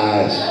on our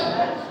eyes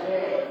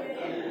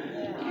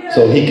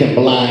so he can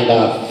blind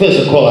our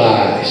physical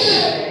eyes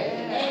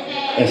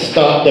and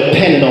start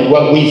depending on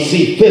what we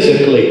see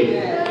physically.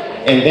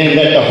 And then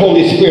let the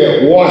Holy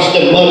Spirit wash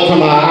the mud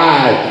from our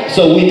eyes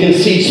so we can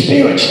see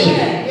spiritually.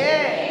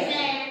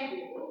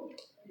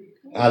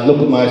 I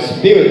look at my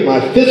spirit, my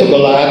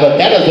physical eye, but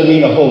that doesn't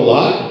mean a whole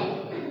lot.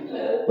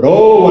 But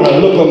oh, when I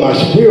look at my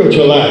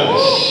spiritual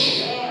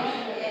eyes,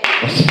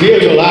 my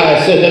spiritual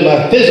eyes says that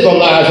my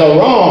physical eyes are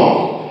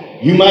wrong.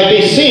 You might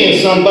be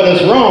seeing something, but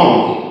it's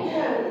wrong.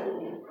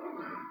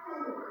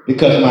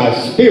 Because my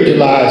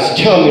spiritual eyes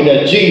tell me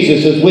that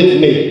Jesus is with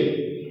me.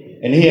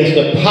 And he has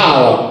the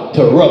power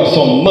to rub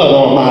some mud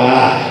on my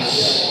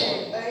eyes.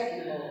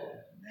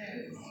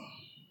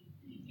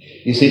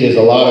 You see, there's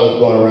a lot of us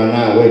going around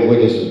now.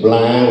 We're just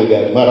blind. We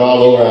got mud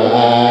all over our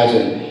eyes,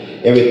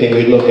 and everything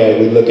we look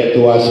at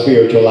through our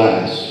spiritual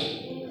eyes.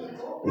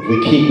 If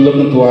we keep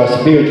looking through our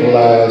spiritual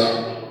eyes,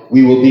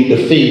 we will be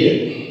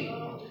defeated.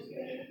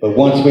 But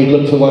once we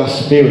look through our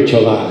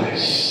spiritual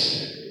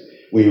eyes,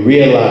 we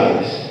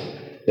realize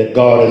that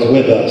God is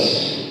with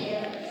us.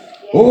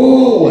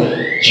 Oh,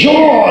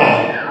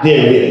 joy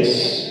there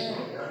is.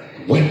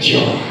 What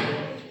joy.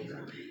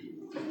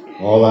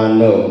 All I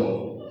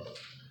know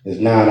is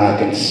now I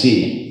can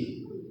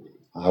see.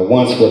 I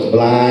once was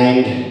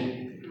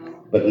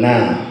blind, but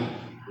now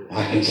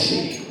I can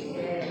see.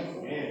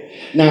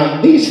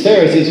 Now, these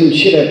Pharisees who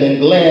should have been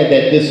glad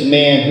that this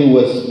man who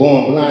was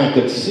born blind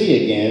could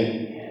see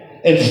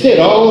again, instead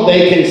all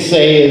they can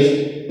say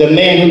is, the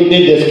man who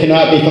did this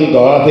cannot be from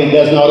God, for he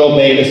does not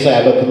obey the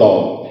Sabbath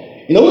law.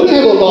 You know, we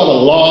have a lot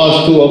of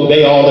laws to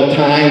obey all the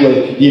time.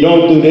 If you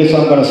don't do this,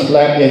 I'm going to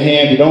slap your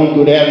hand. If you don't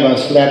do that, I'm going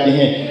to slap your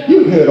hand.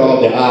 You've heard all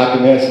the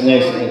arguments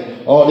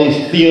and all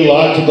these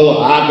theological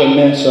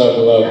arguments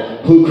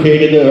of who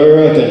created the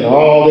earth and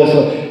all this.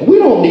 We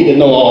don't need to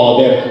know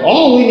all that.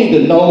 All we need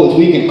to know is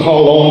we can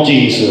call on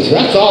Jesus.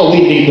 That's all we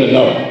need to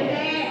know.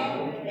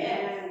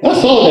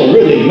 That's all that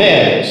really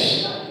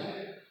matters.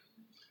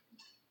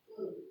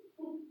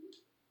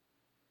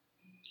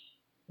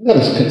 Let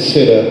us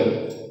consider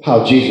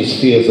how Jesus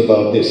feels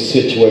about this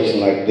situation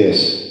like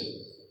this.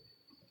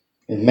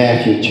 In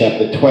Matthew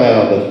chapter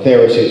 12, the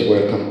Pharisees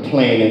were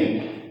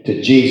complaining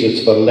to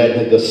Jesus for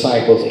letting the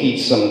disciples eat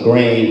some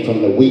grain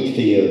from the wheat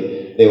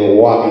field they were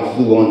walking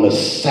through on the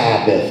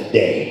Sabbath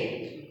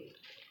day.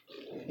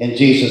 And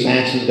Jesus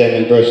answers them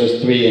in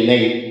verses 3 and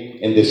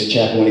 8 in this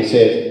chapter when he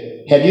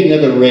says, have you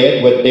never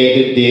read what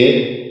David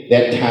did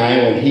that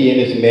time when he and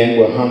his men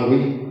were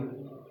hungry?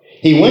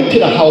 He went to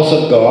the house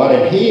of God,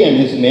 and he and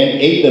his men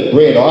ate the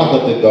bread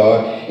offered to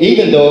God,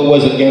 even though it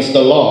was against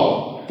the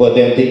law for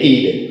them to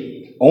eat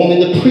it.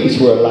 Only the priests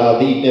were allowed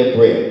to eat their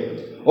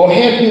bread. Or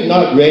have you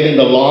not read in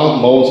the law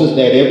of Moses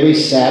that every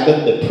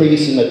Sabbath the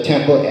priests in the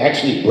temple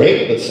actually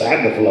break the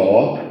Sabbath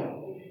law,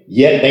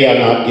 yet they are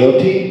not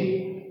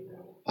guilty?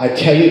 I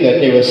tell you that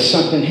there is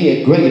something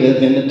here greater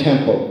than the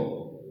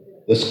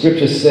temple. The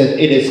scripture says,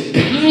 it is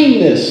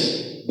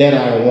kindness that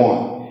I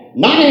want,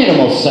 not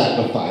animal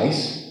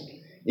sacrifice.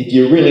 If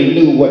you really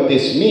knew what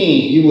this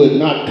means, you would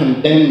not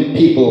condemn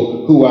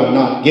people who are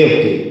not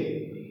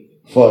guilty.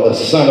 For the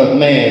Son of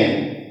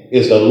Man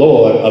is the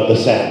Lord of the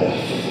Sabbath.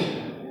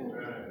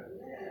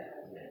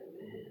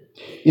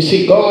 You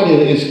see, God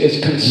is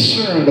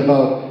concerned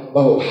about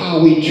about how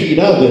we treat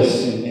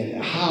others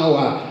and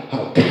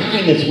how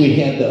kindness we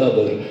have to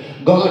others.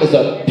 God is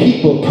a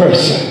people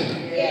person.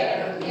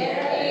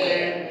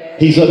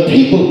 He's a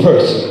people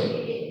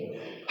person.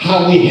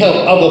 How we help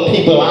other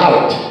people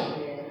out.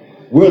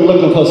 We're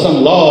looking for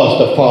some laws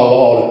to follow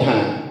all the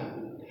time.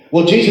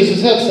 Well, Jesus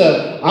himself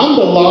said, I'm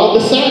the law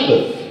of the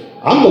Sabbath.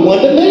 I'm the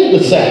one that made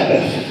the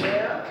Sabbath.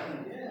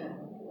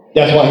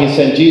 That's why he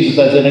sent Jesus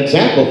as an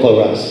example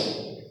for us.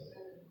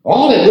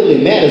 All that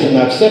really matters, and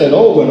I've said it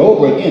over and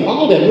over again,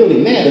 all that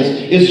really matters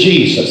is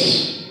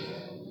Jesus.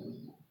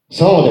 It's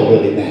all that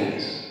really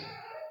matters.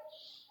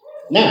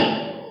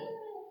 Now,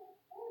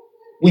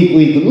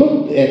 we've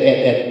looked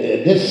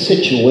at this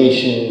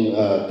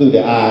situation through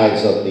the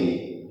eyes of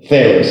the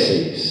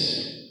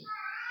Pharisees.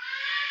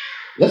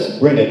 Let's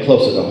bring it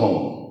closer to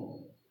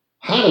home.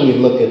 How do we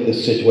look at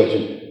this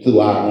situation through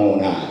our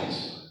own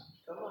eyes?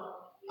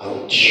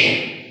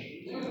 Ouch.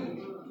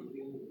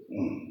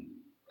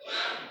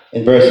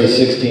 In verses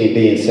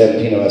 16b and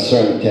 17 of our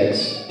sermon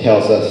text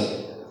tells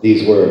us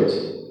these words.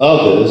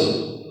 Others,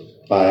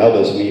 by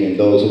others meaning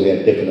those who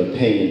had different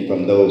opinion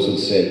from those who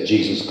said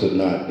Jesus could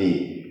not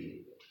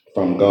be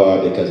from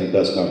God because he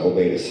does not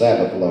obey the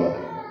Sabbath law.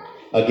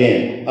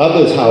 Again,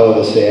 others,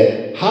 however,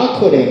 said, how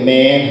could a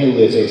man who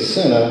is a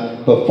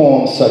sinner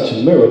perform such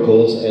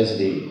miracles as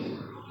these?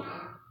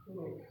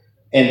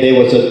 And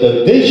there was a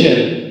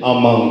division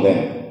among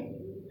them.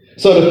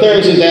 So the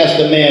Pharisees asked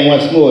the man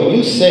once more,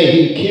 you say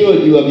he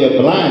cured you of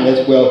your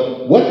blindness.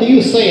 Well, what do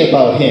you say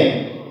about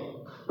him?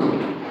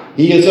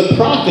 He is a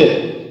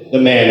prophet, the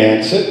man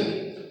answered.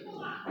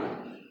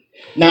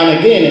 Now and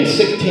again, in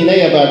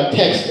 16a of our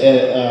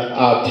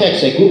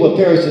text, a group of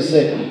Pharisees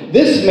said,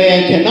 this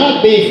man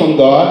cannot be from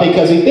God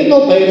because he didn't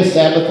obey the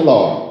Sabbath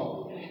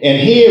law. And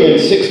here in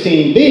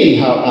 16b,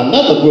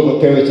 another group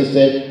of Pharisees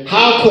said,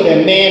 how could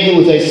a man who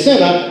was a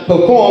sinner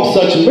perform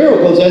such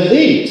miracles as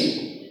these?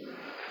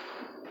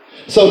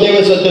 So there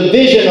was a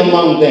division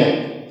among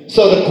them.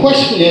 So the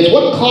question is,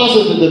 what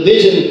causes the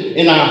division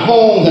in our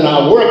homes, in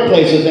our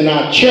workplaces, in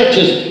our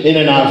churches, and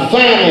in our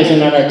families,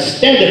 and our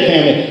extended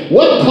family?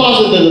 What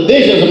causes the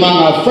divisions among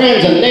our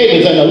friends and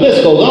neighbors? And the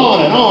list goes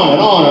on and on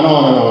and on and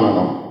on and on and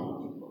on.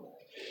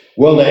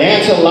 Well, the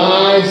answer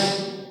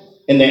lies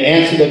in the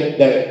answer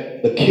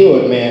that the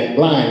cured man,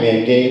 blind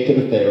man, gave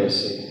to the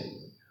Pharisees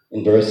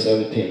in verse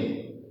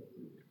 17.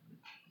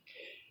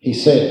 He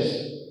says,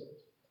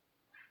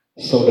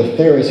 so the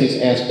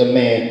Pharisees asked the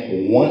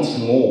man once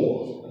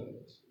more,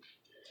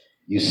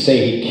 you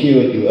say he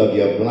cured you of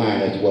your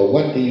blindness. Well,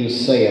 what do you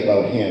say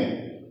about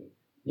him?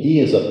 He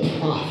is a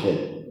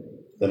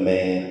prophet, the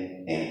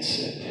man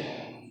answered.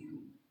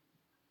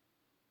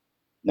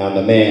 Now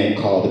the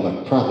man called him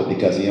a prophet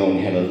because he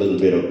only had a little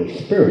bit of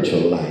a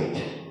spiritual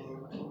light.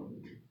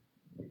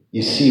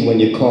 You see, when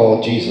you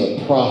call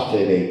Jesus a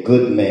prophet, a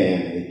good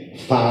man, a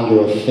founder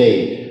of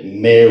faith,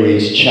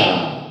 Mary's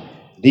child,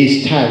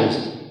 these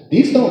titles,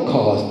 these don't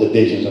cause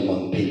divisions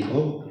among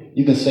people.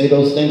 You can say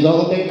those things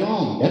all day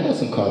long. That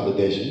doesn't cause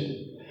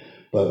division.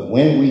 But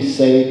when we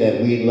say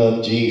that we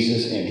love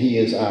Jesus and he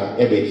is our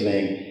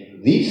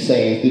everything, these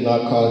sayings do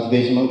not cause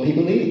division among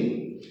people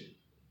either.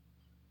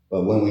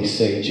 But when we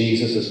say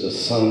Jesus is the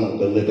Son of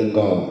the living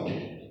God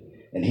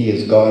and he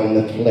is God in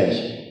the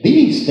flesh,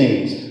 these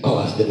things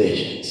cause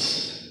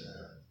divisions.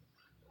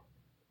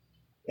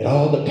 It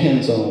all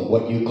depends on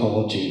what you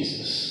call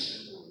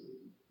Jesus.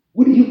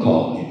 What do you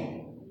call him?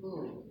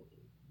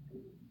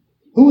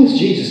 Who is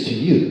Jesus to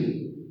you?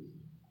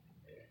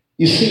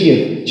 You see,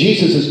 if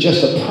Jesus is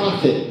just a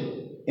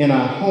prophet in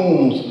our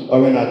homes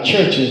or in our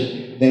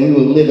churches, then we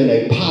will live in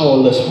a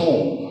powerless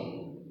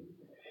home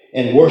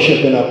and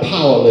worship in a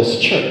powerless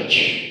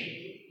church.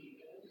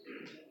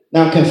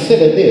 Now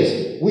consider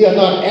this. We are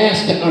not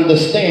asked to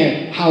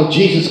understand how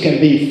Jesus can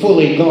be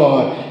fully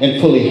God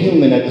and fully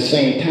human at the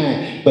same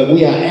time, but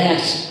we are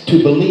asked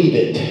to believe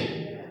it,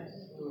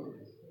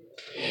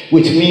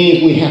 which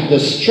means we have to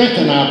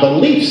strengthen our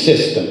belief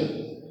system.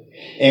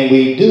 And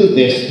we do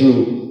this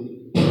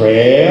through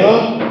prayer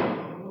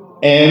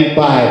and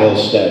Bible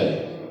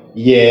study.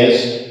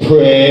 Yes,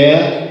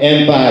 prayer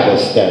and Bible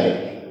study.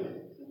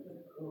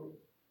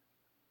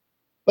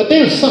 But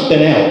there's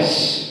something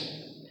else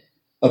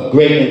of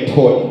great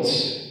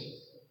importance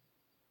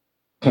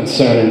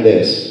concerning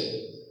this.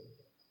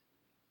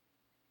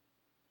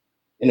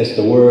 And it's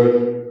the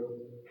word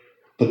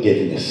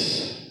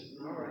forgiveness.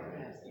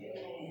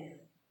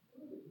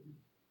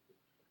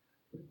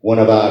 One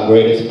of our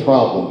greatest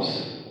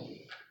problems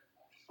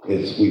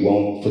is we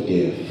won't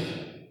forgive.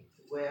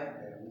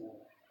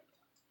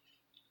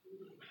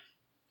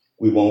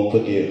 We won't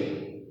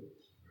forgive.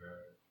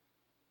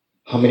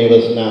 How many of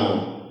us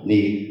now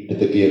need to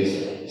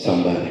forgive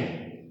somebody?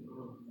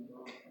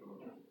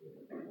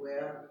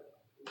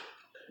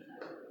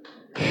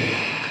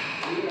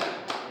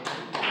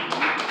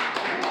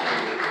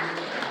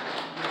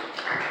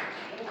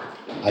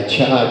 I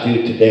charge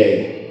you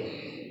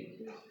today,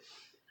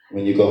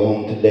 when you go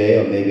home today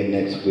or maybe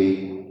next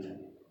week,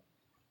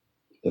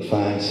 to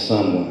find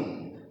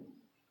someone,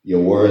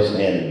 your worst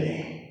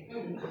enemy,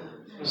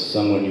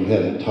 someone you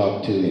haven't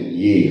talked to in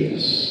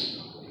years,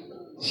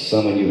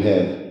 someone you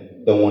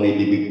don't want to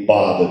be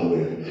bothered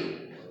with,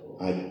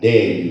 I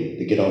dare you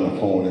to get on the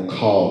phone and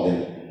call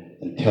them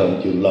and tell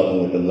them you love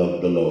them with the love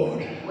of the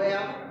Lord.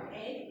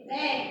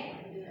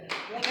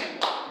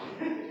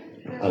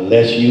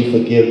 Unless you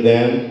forgive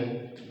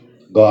them,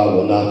 God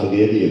will not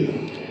forgive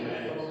you.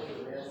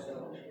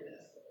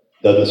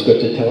 Doesn't the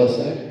scripture tell us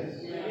that?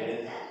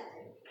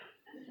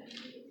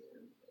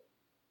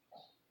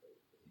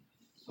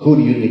 Who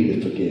do you need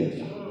to forgive?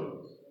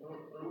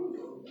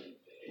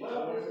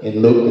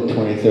 In Luke, the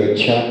 23rd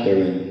chapter,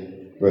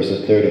 in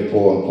verses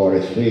 34 and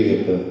 43,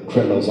 of the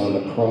criminals on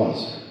the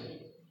cross,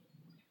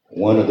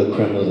 one of the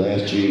criminals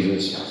asked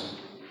Jesus,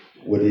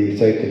 what did he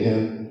say to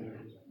him?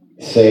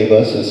 Save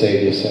us and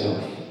save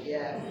yourself.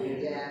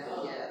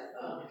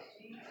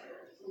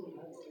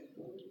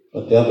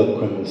 But the other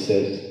criminal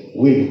says,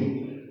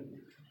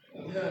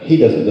 he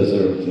doesn't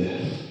deserve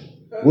this.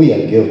 We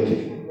are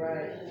guilty.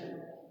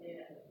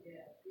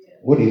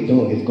 What he's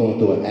doing, he's going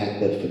through an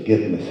act of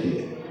forgiveness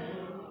here.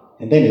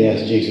 And then he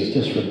asked Jesus,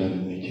 just remember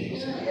me,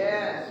 Jesus.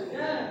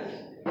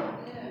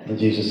 And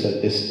Jesus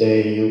said, this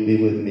day you'll be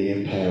with me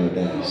in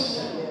paradise.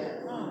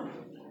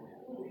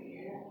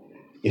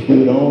 If we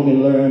would only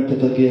learn to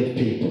forgive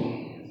people,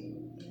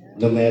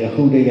 no matter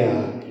who they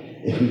are,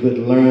 if we would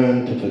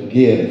learn to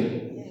forgive,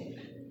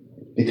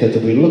 because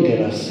if we look at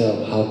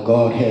ourselves, how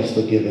God has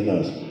forgiven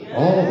us,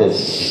 all the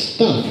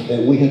stuff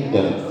that we have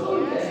done,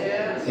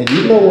 and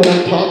you know what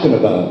I'm talking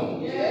about.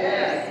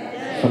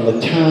 From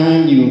the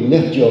time you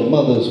left your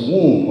mother's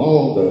womb,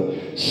 all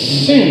the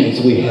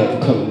sins we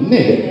have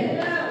committed,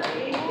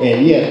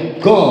 and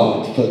yet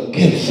God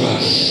forgives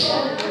us.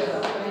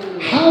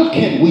 How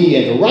can we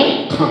in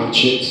right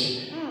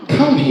conscience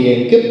come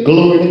here and give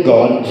glory to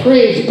God and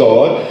praise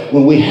God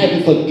when we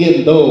haven't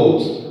forgiven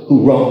those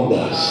who wronged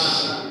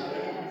us?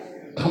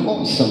 Come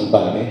on,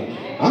 somebody.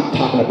 I'm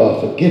talking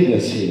about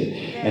forgiveness here.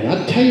 And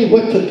I tell you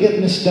what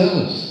forgiveness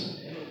does.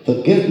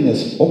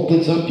 Forgiveness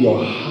opens up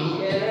your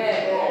heart.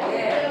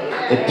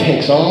 It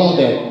takes all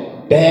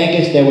that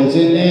baggage that was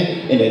in there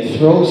and it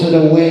throws it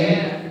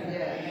away.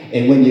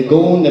 And when you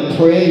go into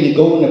prayer, to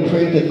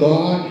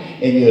God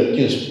and you're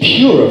just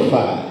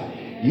purified.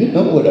 You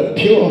know what a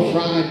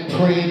purified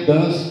prayer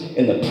does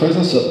in the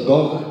presence of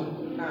God?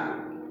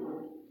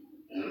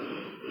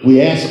 We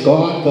ask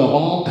God for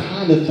all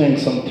kinds of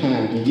things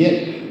sometimes, and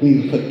yet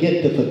we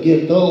forget to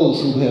forgive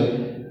those who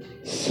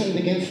have sinned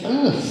against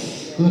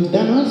us, who have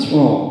done us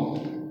wrong.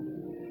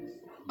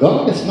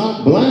 God is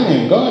not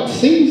blind. God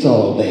sees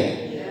all that.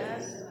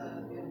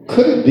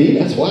 Could it be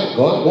that's why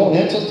God won't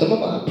answer some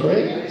of our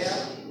prayers?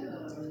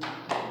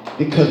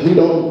 Because we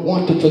don't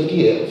want to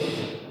forgive.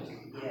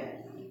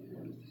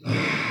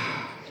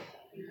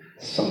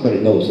 Somebody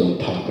knows what I'm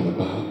talking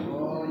about.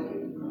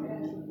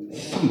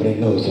 Somebody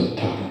knows what I'm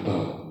talking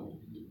about.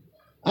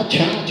 I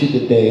challenge you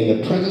today in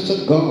the presence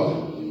of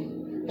God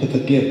to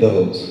forgive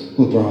those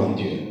who've wronged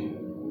you.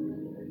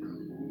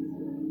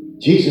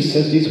 Jesus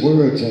says these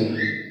words in,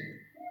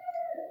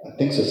 I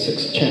think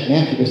it's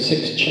Matthew the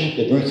 6th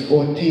chapter, verse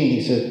 14.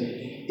 He says,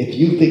 if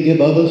you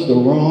forgive others the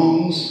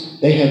wrongs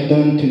they have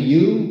done to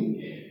you,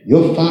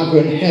 your Father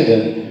in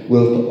heaven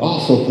will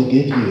also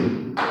forgive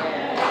you.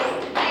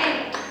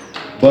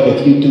 But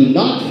if you do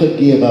not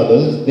forgive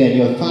others, then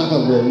your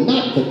Father will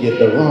not forgive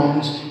the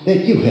wrongs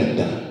that you have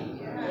done.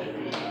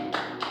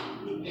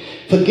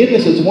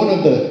 Forgiveness is one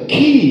of the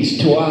keys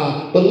to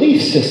our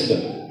belief system.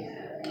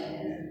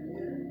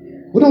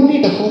 We don't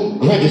need to hold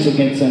grudges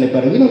against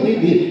anybody. We don't need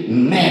to be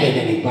mad at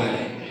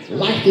anybody.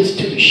 Life is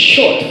too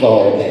short for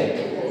all that.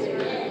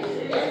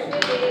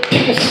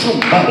 Tell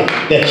somebody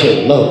that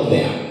you love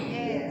them.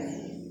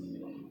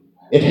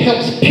 It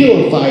helps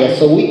purify us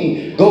so we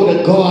can go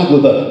to God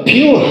with a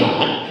pure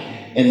heart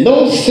and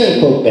no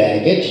sinful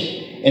baggage.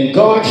 And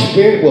God's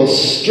Spirit will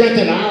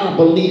strengthen our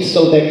beliefs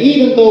so that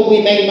even though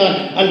we may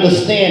not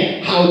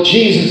understand how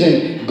Jesus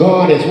and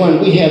God is one,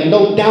 we have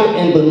no doubt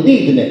in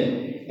believing it.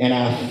 And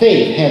our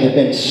faith, having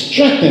been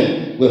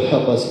strengthened, will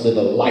help us live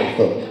a life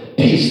of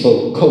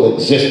peaceful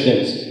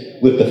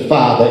coexistence with the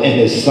Father and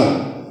His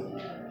Son.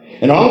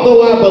 And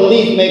although our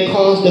belief may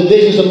cause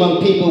divisions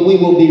among people, we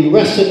will be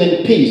resting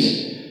in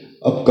peace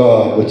of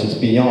God, which is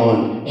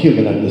beyond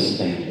human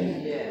understanding.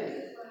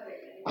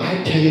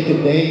 I tell you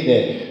today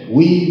that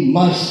we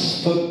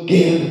must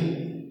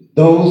forgive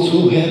those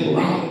who have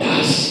wronged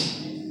us.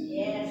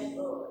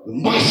 We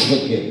must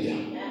forgive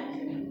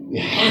them. We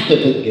have to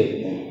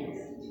forgive them.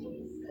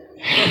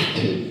 Have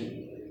to.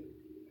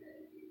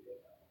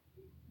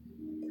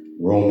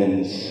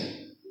 Romans.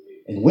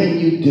 And when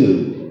you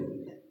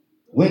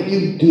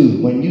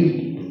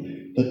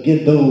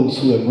forgive those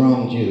who have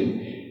wronged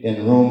you,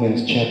 then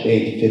Romans chapter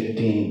 8,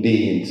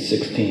 15b and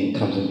 16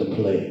 comes into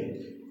play.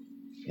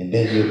 And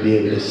then you'll be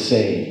able to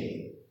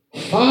say,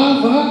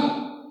 Father,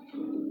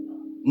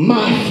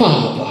 my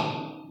Father.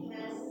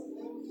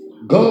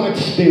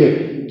 God's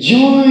Spirit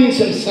joins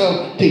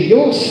Himself to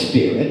your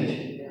spirit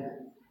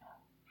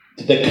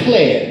to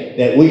declare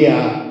that we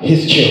are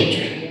His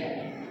children.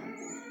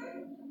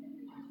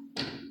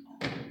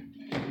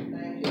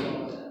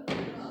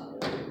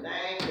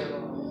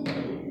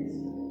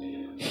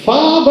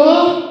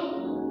 Father,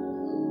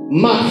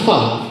 my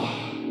Father,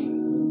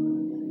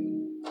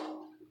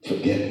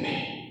 forgive me.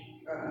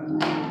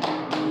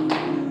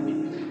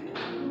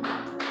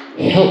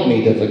 Help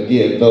me to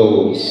forgive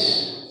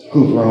those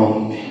who've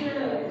wronged me.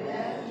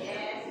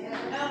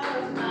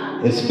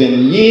 It's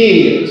been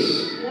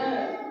years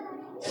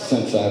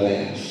since I've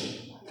asked.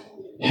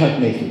 Help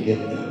me forgive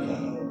them,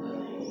 God.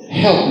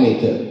 Help me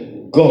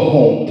to go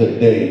home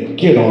today and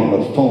get on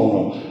the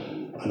phone.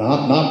 And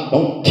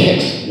don't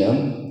text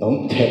them.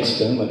 Don't text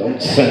them or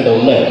don't send a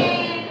letter.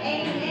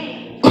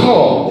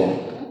 Call them.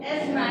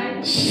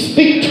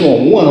 Speak to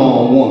them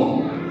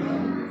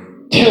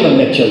one-on-one. Tell them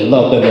that you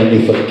love them and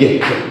you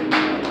forgive them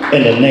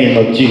in the name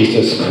of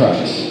Jesus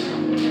Christ.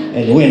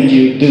 And when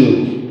you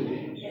do,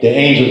 the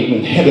angels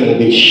in heaven will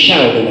be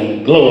shouting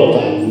and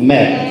glorifying and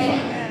magnifying.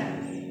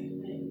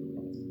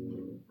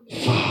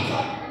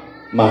 Father,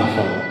 my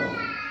Father.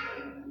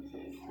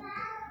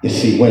 You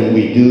see, when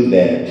we do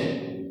that,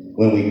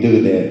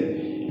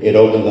 it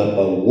opens up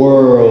a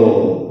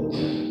world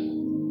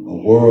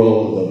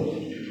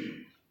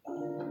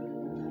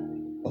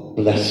of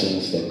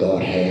blessings that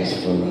God has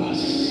for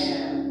us.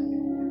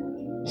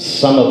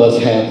 Some of us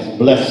have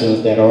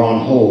blessings that are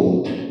on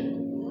hold.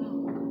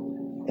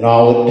 And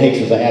all it takes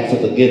is an act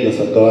of forgiveness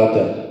of God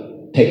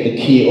to take the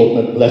key,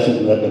 open the blessings,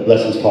 and let the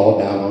blessings fall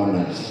down on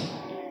us.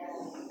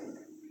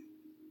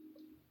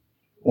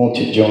 Won't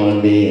you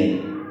join me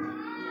in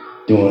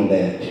doing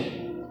that?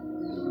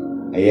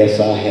 Yes,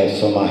 I have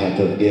some I have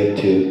to forgive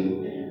to.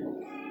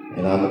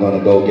 And I'm going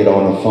to go get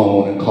on the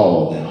phone and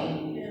call them.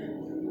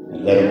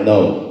 And let them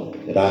know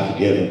that I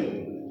forgive them.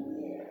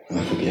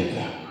 I forgive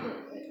them.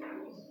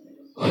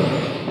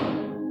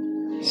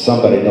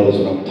 Somebody knows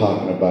what I'm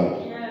talking about.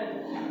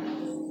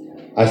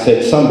 I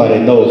said somebody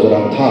knows what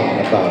I'm talking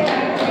about.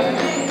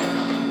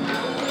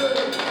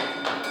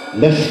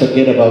 Let's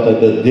forget about the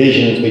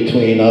divisions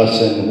between us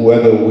and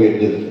whoever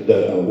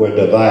we're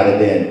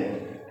divided in.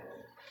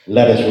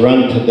 Let us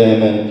run to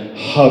them and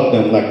hug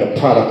them like the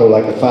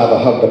father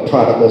hugged the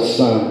prodigal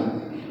son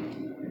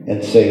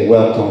and say,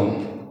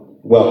 welcome,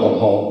 welcome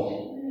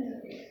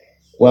home.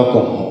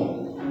 Welcome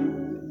home.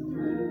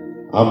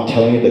 I'm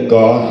telling you, the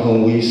God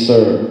whom we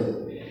serve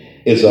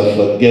is a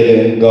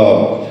forgiving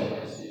God.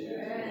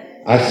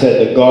 I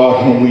said the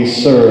God whom we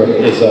serve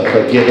is a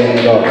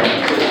forgiving God.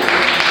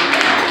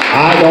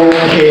 I don't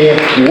care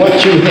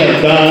what you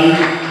have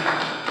done.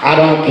 I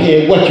don't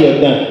care what you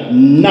have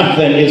done.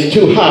 Nothing is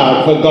too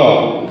hard for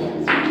God.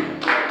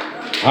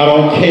 I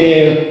don't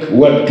care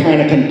what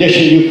kind of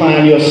condition you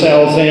find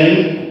yourselves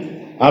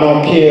in. I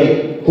don't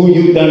care who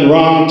you've done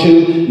wrong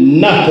to.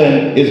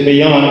 Nothing is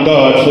beyond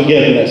God's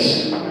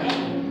forgiveness.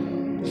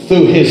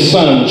 Through his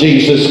son,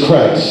 Jesus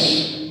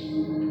Christ.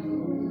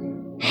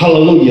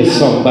 Hallelujah,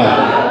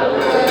 somebody.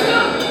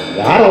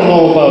 I don't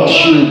know about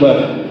you,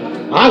 but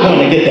I want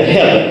to get to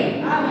heaven.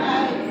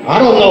 I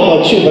don't know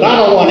about you, but I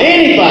don't want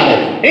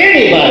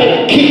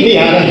anybody keep me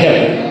out of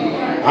heaven.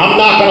 I'm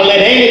not going to let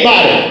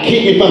anybody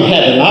keep me from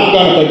heaven. I'm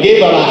going to forgive.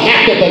 If I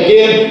have to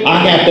forgive, I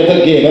have to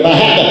forgive. If I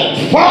have to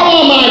fall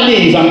on my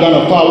knees, I'm going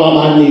to fall on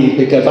my knees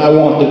because I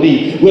want to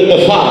be with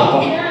the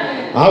Father.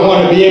 I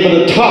want to be able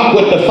to talk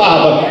with the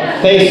Father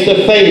face to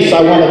face.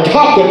 I want to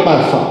talk with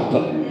my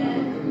Father.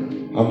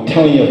 I'm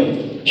telling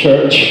you,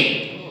 church,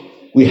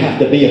 we have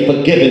to be a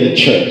forgiving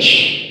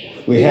church.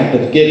 We have to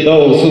forgive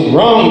those who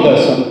wronged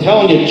us. I'm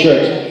telling you,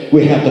 church,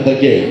 we have to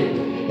forgive.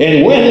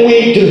 And when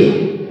we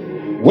do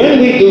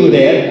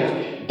that,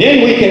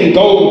 then we can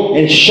go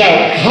and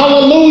shout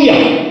hallelujah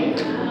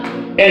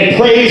and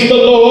praise the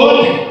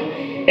Lord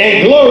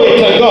and glory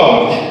to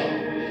God.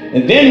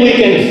 And then we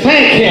can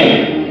thank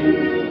him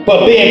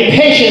for being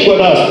patient with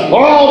us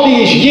all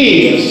these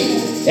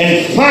years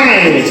and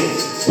finally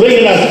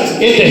bringing us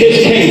into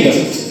his kingdom.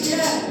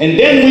 And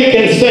then we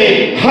can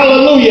say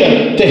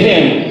hallelujah to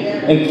him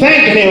and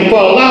thank him for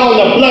allowing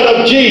the blood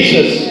of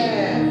Jesus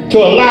to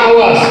allow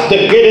us to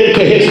get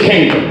into his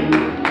kingdom.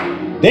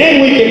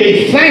 Then we can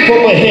be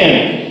thankful for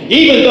him.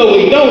 Even though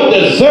we don't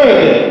deserve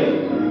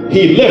it,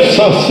 he lifts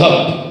us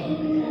up,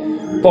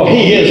 for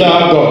he is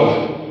our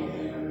God.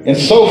 And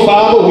so,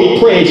 Father, we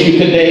praise you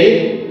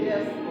today.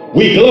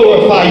 We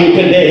glorify you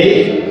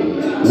today.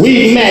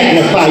 We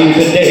magnify you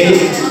today.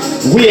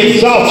 We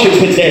exalt you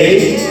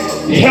today.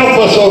 Help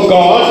us, oh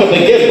God, to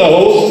forgive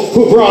those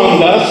who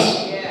wronged us.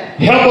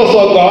 Help us,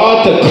 oh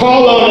God, to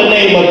call on the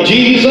name of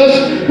Jesus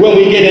when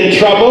we get in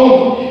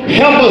trouble.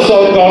 Help us,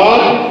 oh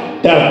God,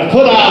 to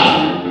put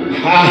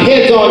our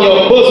heads on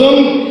your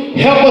bosom.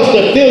 Help us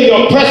to feel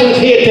your presence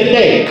here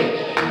today.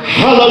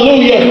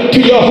 Hallelujah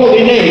to your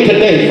holy name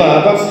today,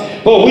 Father.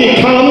 For we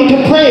come to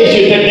praise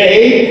you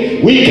today.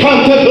 We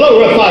come to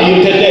glorify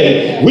you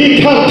today. We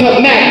come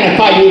to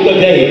magnify you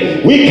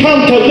today. We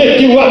come to lift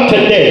you up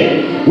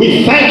today.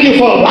 We thank you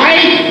for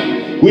life.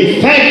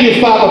 We thank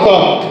you, Father,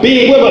 for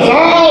being with us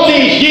all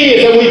these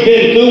years that we've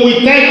been through.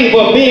 We thank you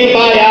for being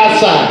by our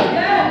side.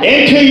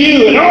 And to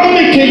you, and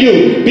only to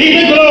you, be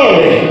the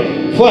glory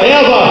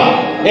forever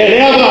and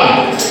ever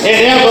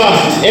and ever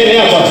and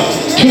ever.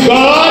 To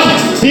God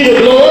be the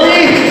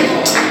glory.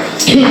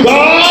 To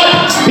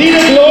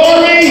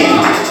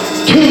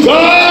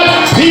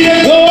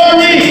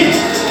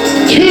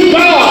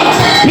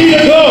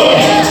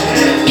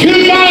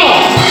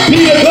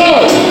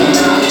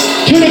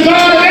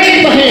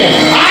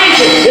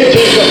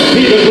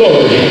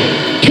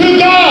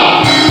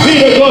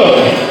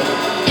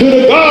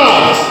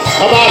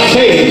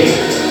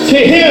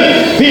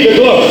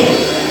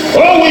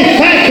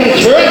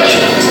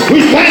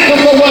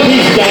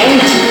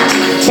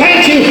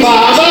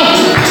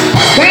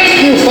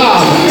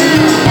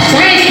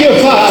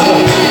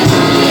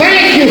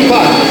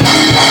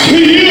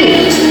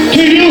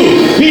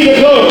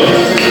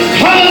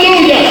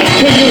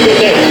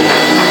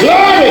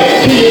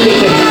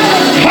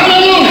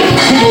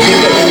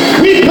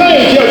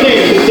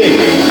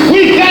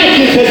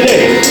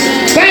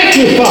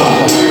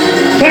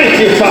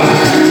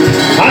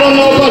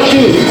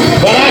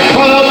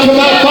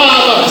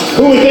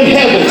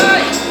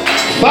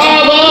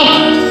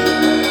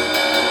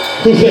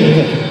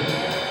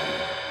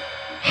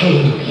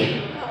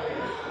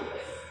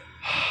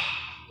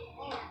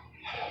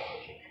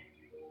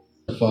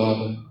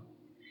Father,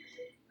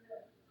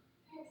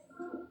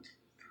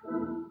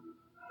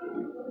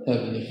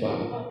 Heavenly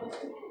Father,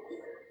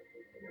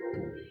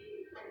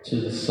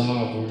 to the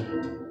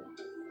Sovereign,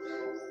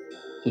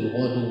 to the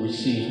one who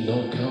receives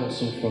no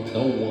counsel from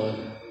no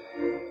one,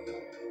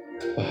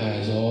 but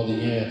has all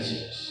the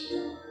answers.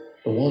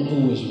 The one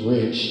who is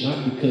rich,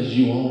 not because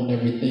you own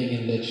everything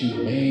and that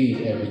you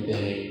made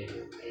everything,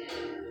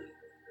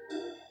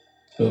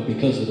 but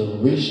because of the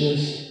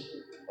richness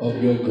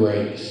of your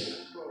grace.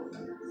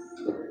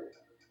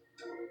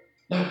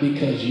 Not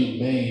because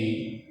you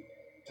made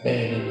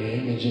man in your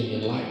image and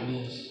your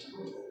likeness,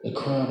 the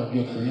crown of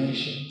your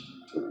creation,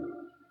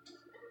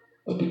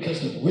 but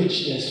because of the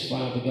richness,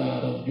 Father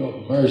God, of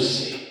your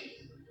mercy.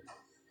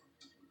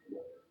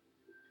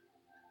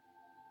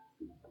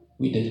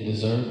 We didn't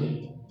deserve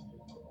it.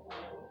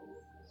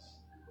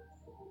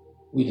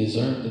 We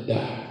deserve to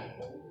die.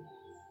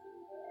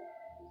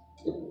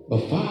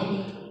 But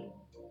Father,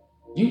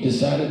 you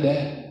decided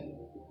that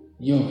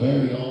your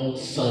very own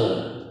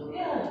son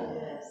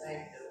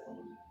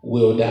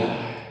will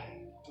die.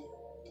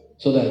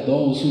 So that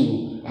those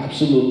who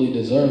absolutely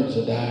deserve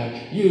to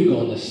die, you're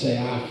going to say,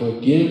 I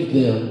forgive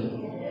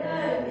them.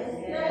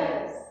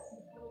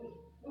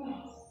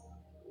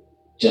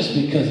 Just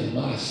because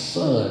my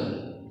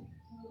son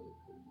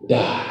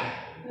died.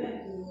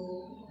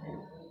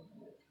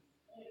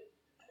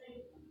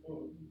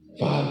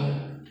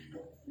 Father,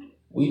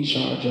 we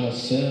charge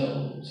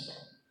ourselves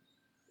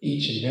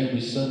each and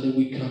every Sunday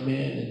we come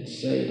in and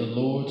say the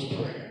Lord's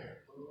Prayer.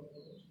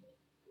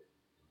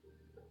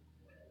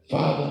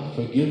 Father,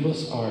 forgive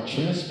us our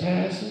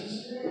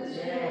trespasses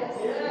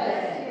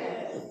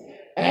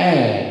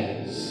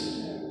as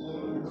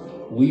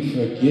we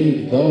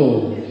forgive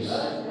those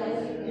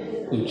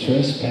who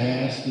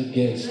trespass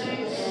against us.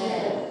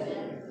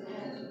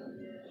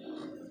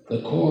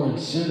 The core and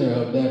center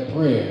of that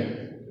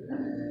prayer,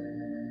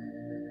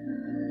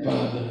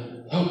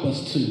 Father, help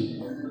us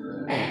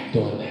to act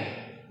on that.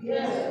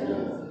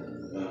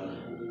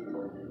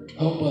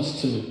 Help us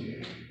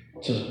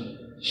to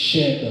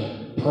shed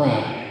the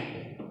pride,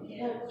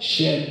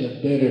 shed the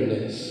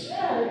bitterness,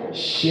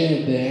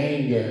 shed the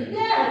anger.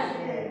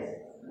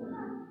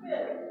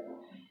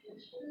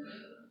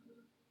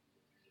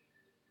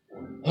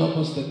 Help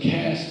us to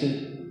cast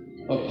it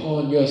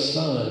upon your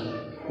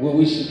Son, where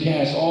we should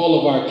cast all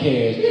of our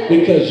cares,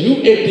 because you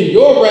empty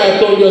your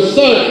wrath on your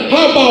Son.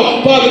 How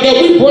about, Father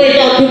God, we bring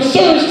our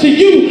concerns to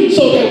you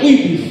so that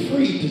we be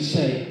free to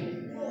say,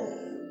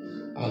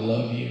 I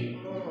love you.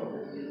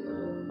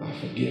 I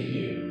forgive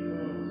you.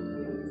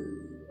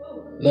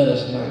 Let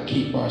us not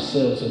keep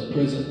ourselves in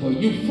prison, for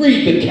you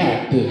freed the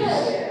captives.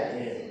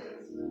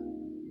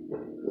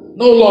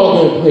 No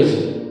longer in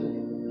prison.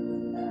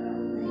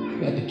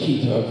 We have the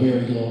key to our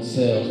very own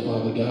selves,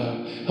 Father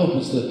God. Help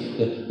us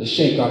to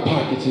shake our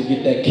pockets and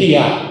get that key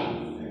out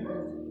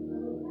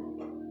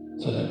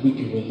so that we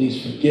can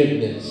release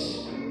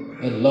forgiveness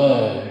and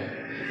love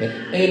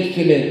and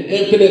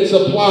infinite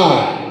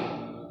supply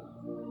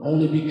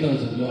only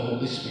because of your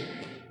Holy Spirit.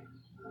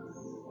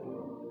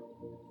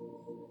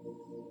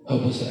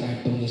 Help us to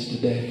act on this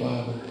today,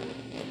 Father.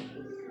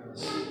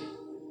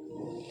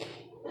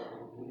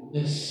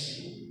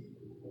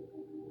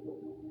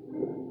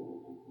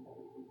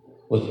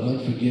 With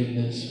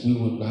unforgiveness, we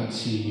will not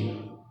see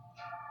you.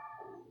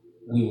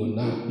 We will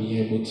not be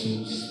able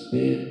to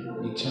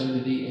spend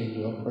eternity in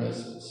your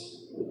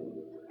presence.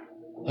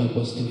 Help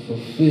us to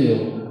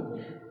fulfill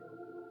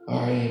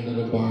our end of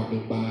the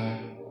bargain by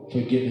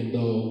forgiving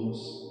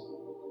those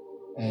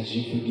as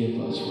you forgive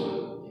us,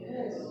 Father.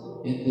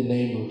 In the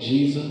name of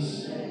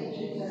Jesus,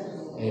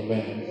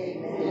 amen.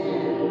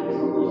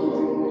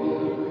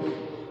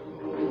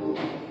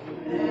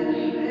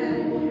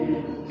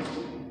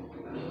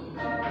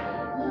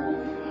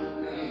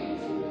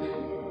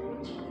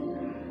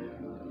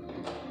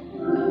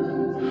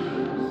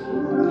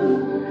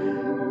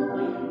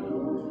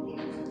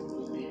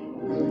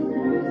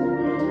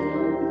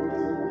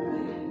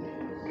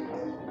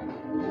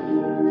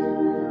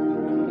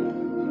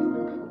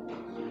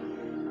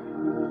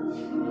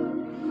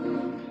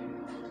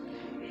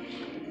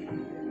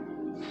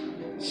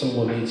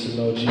 Someone needs to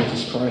know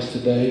Jesus Christ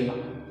today.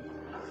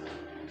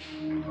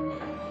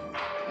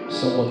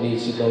 Someone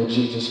needs to know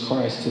Jesus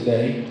Christ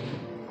today.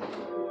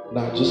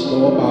 Not just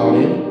know about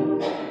him,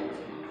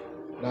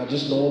 not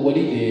just knowing what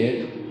he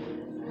did,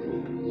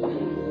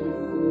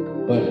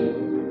 but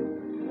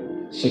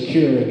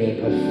securing and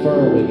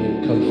affirming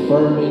and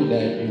confirming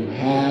that you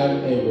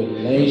have a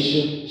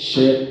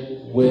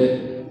relationship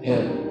with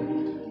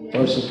him.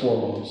 First and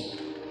foremost.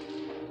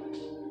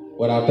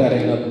 Without that,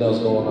 ain't nothing else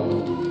going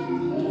on.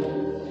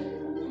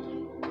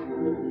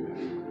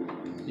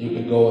 You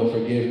can go and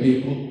forgive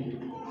people.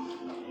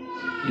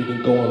 You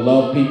can go and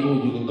love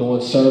people. You can go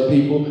and serve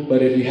people.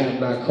 But if you have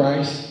not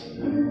Christ,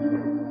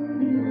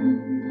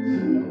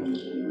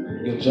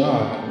 good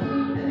job.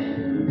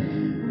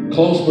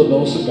 Close but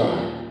no cigar.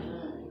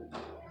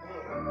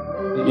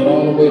 You get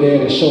all the way there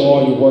to show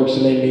all your works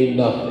and they mean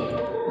nothing.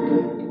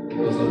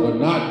 Because they were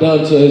not done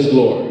to his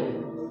glory.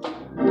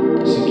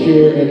 So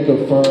secure and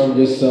confirm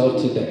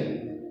yourself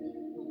today?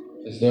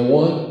 Is there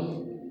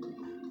one?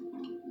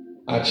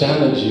 I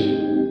challenge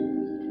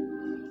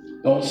you.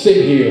 Don't sit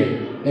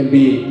here and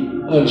be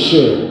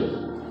unsure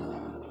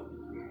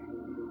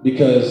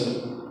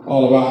because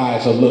all of our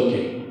eyes are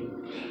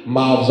looking.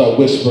 Mouths are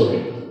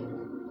whispering.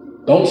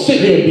 Don't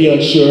sit here and be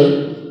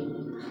unsure.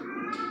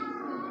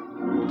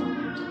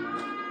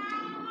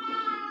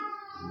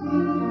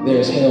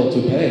 There's hell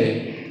to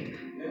pay.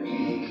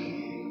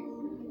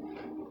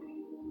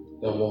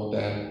 Don't want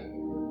that.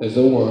 Is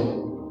there one?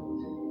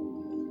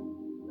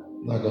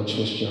 I'm not going to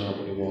twist your arm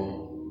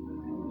anymore.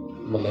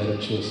 I'm going to let him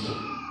twist it.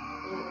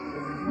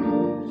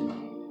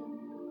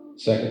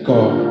 Second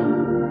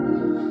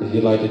call. If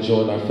you'd like to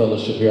join our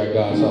fellowship here at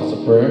God's House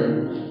of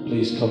Prayer,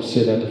 please come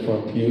sit at the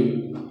front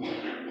pew.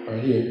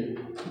 Right here.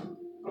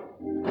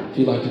 If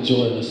you'd like to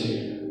join us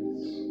here.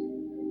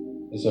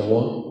 Is there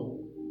one?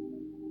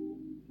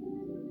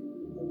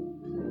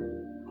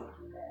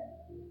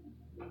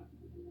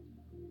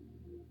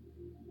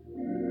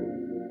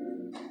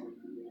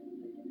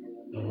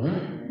 All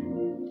right.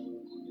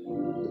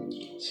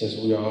 Since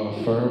we are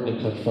affirmed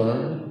and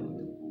confirmed,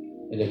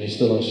 and if you're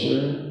still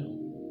unsure,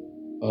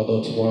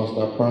 although tomorrow's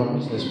not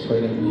promised, let's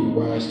pray that we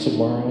rise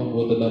tomorrow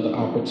with another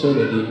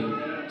opportunity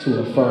to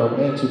affirm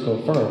and to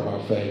confirm our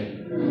faith.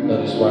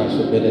 Let us rise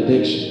for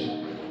benediction.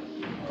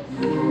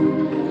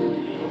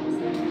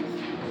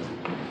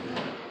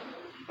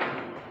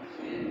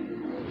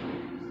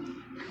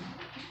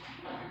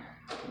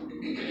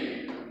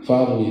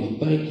 Father, we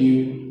thank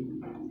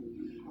you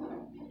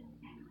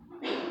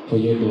for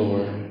your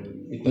glory.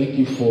 We thank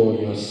you for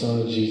your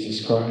Son,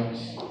 Jesus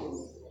Christ,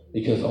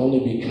 because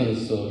only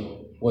because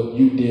of what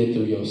you did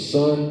through your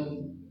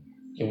Son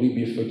can we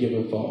be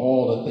forgiven for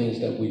all the things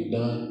that we've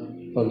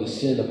done, from the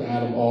sin of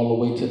Adam all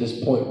the way to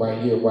this point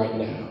right here, right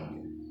now.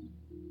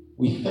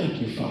 We thank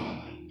you,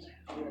 Father.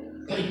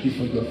 Thank you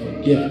for your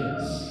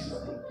forgiveness,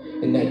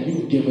 and that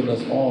you've given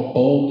us all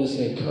boldness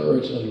and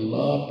courage and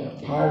love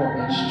and power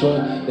and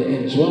strength, the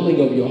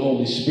indwelling of your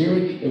Holy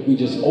Spirit. If we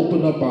just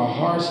open up our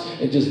hearts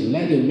and just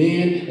let him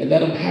in and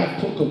let him have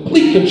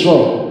complete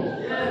control,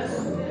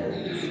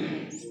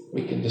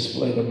 we can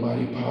display the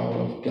mighty power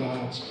of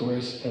God's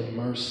grace and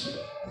mercy.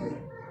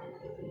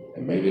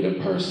 And maybe the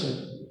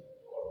person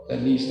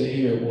that needs to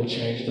hear it will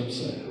change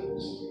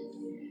themselves.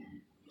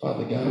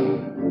 Father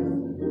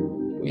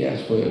God, we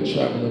ask for your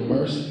traveling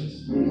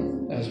mercies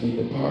as we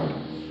depart.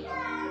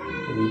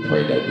 And we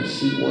pray that we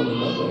see one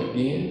another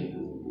again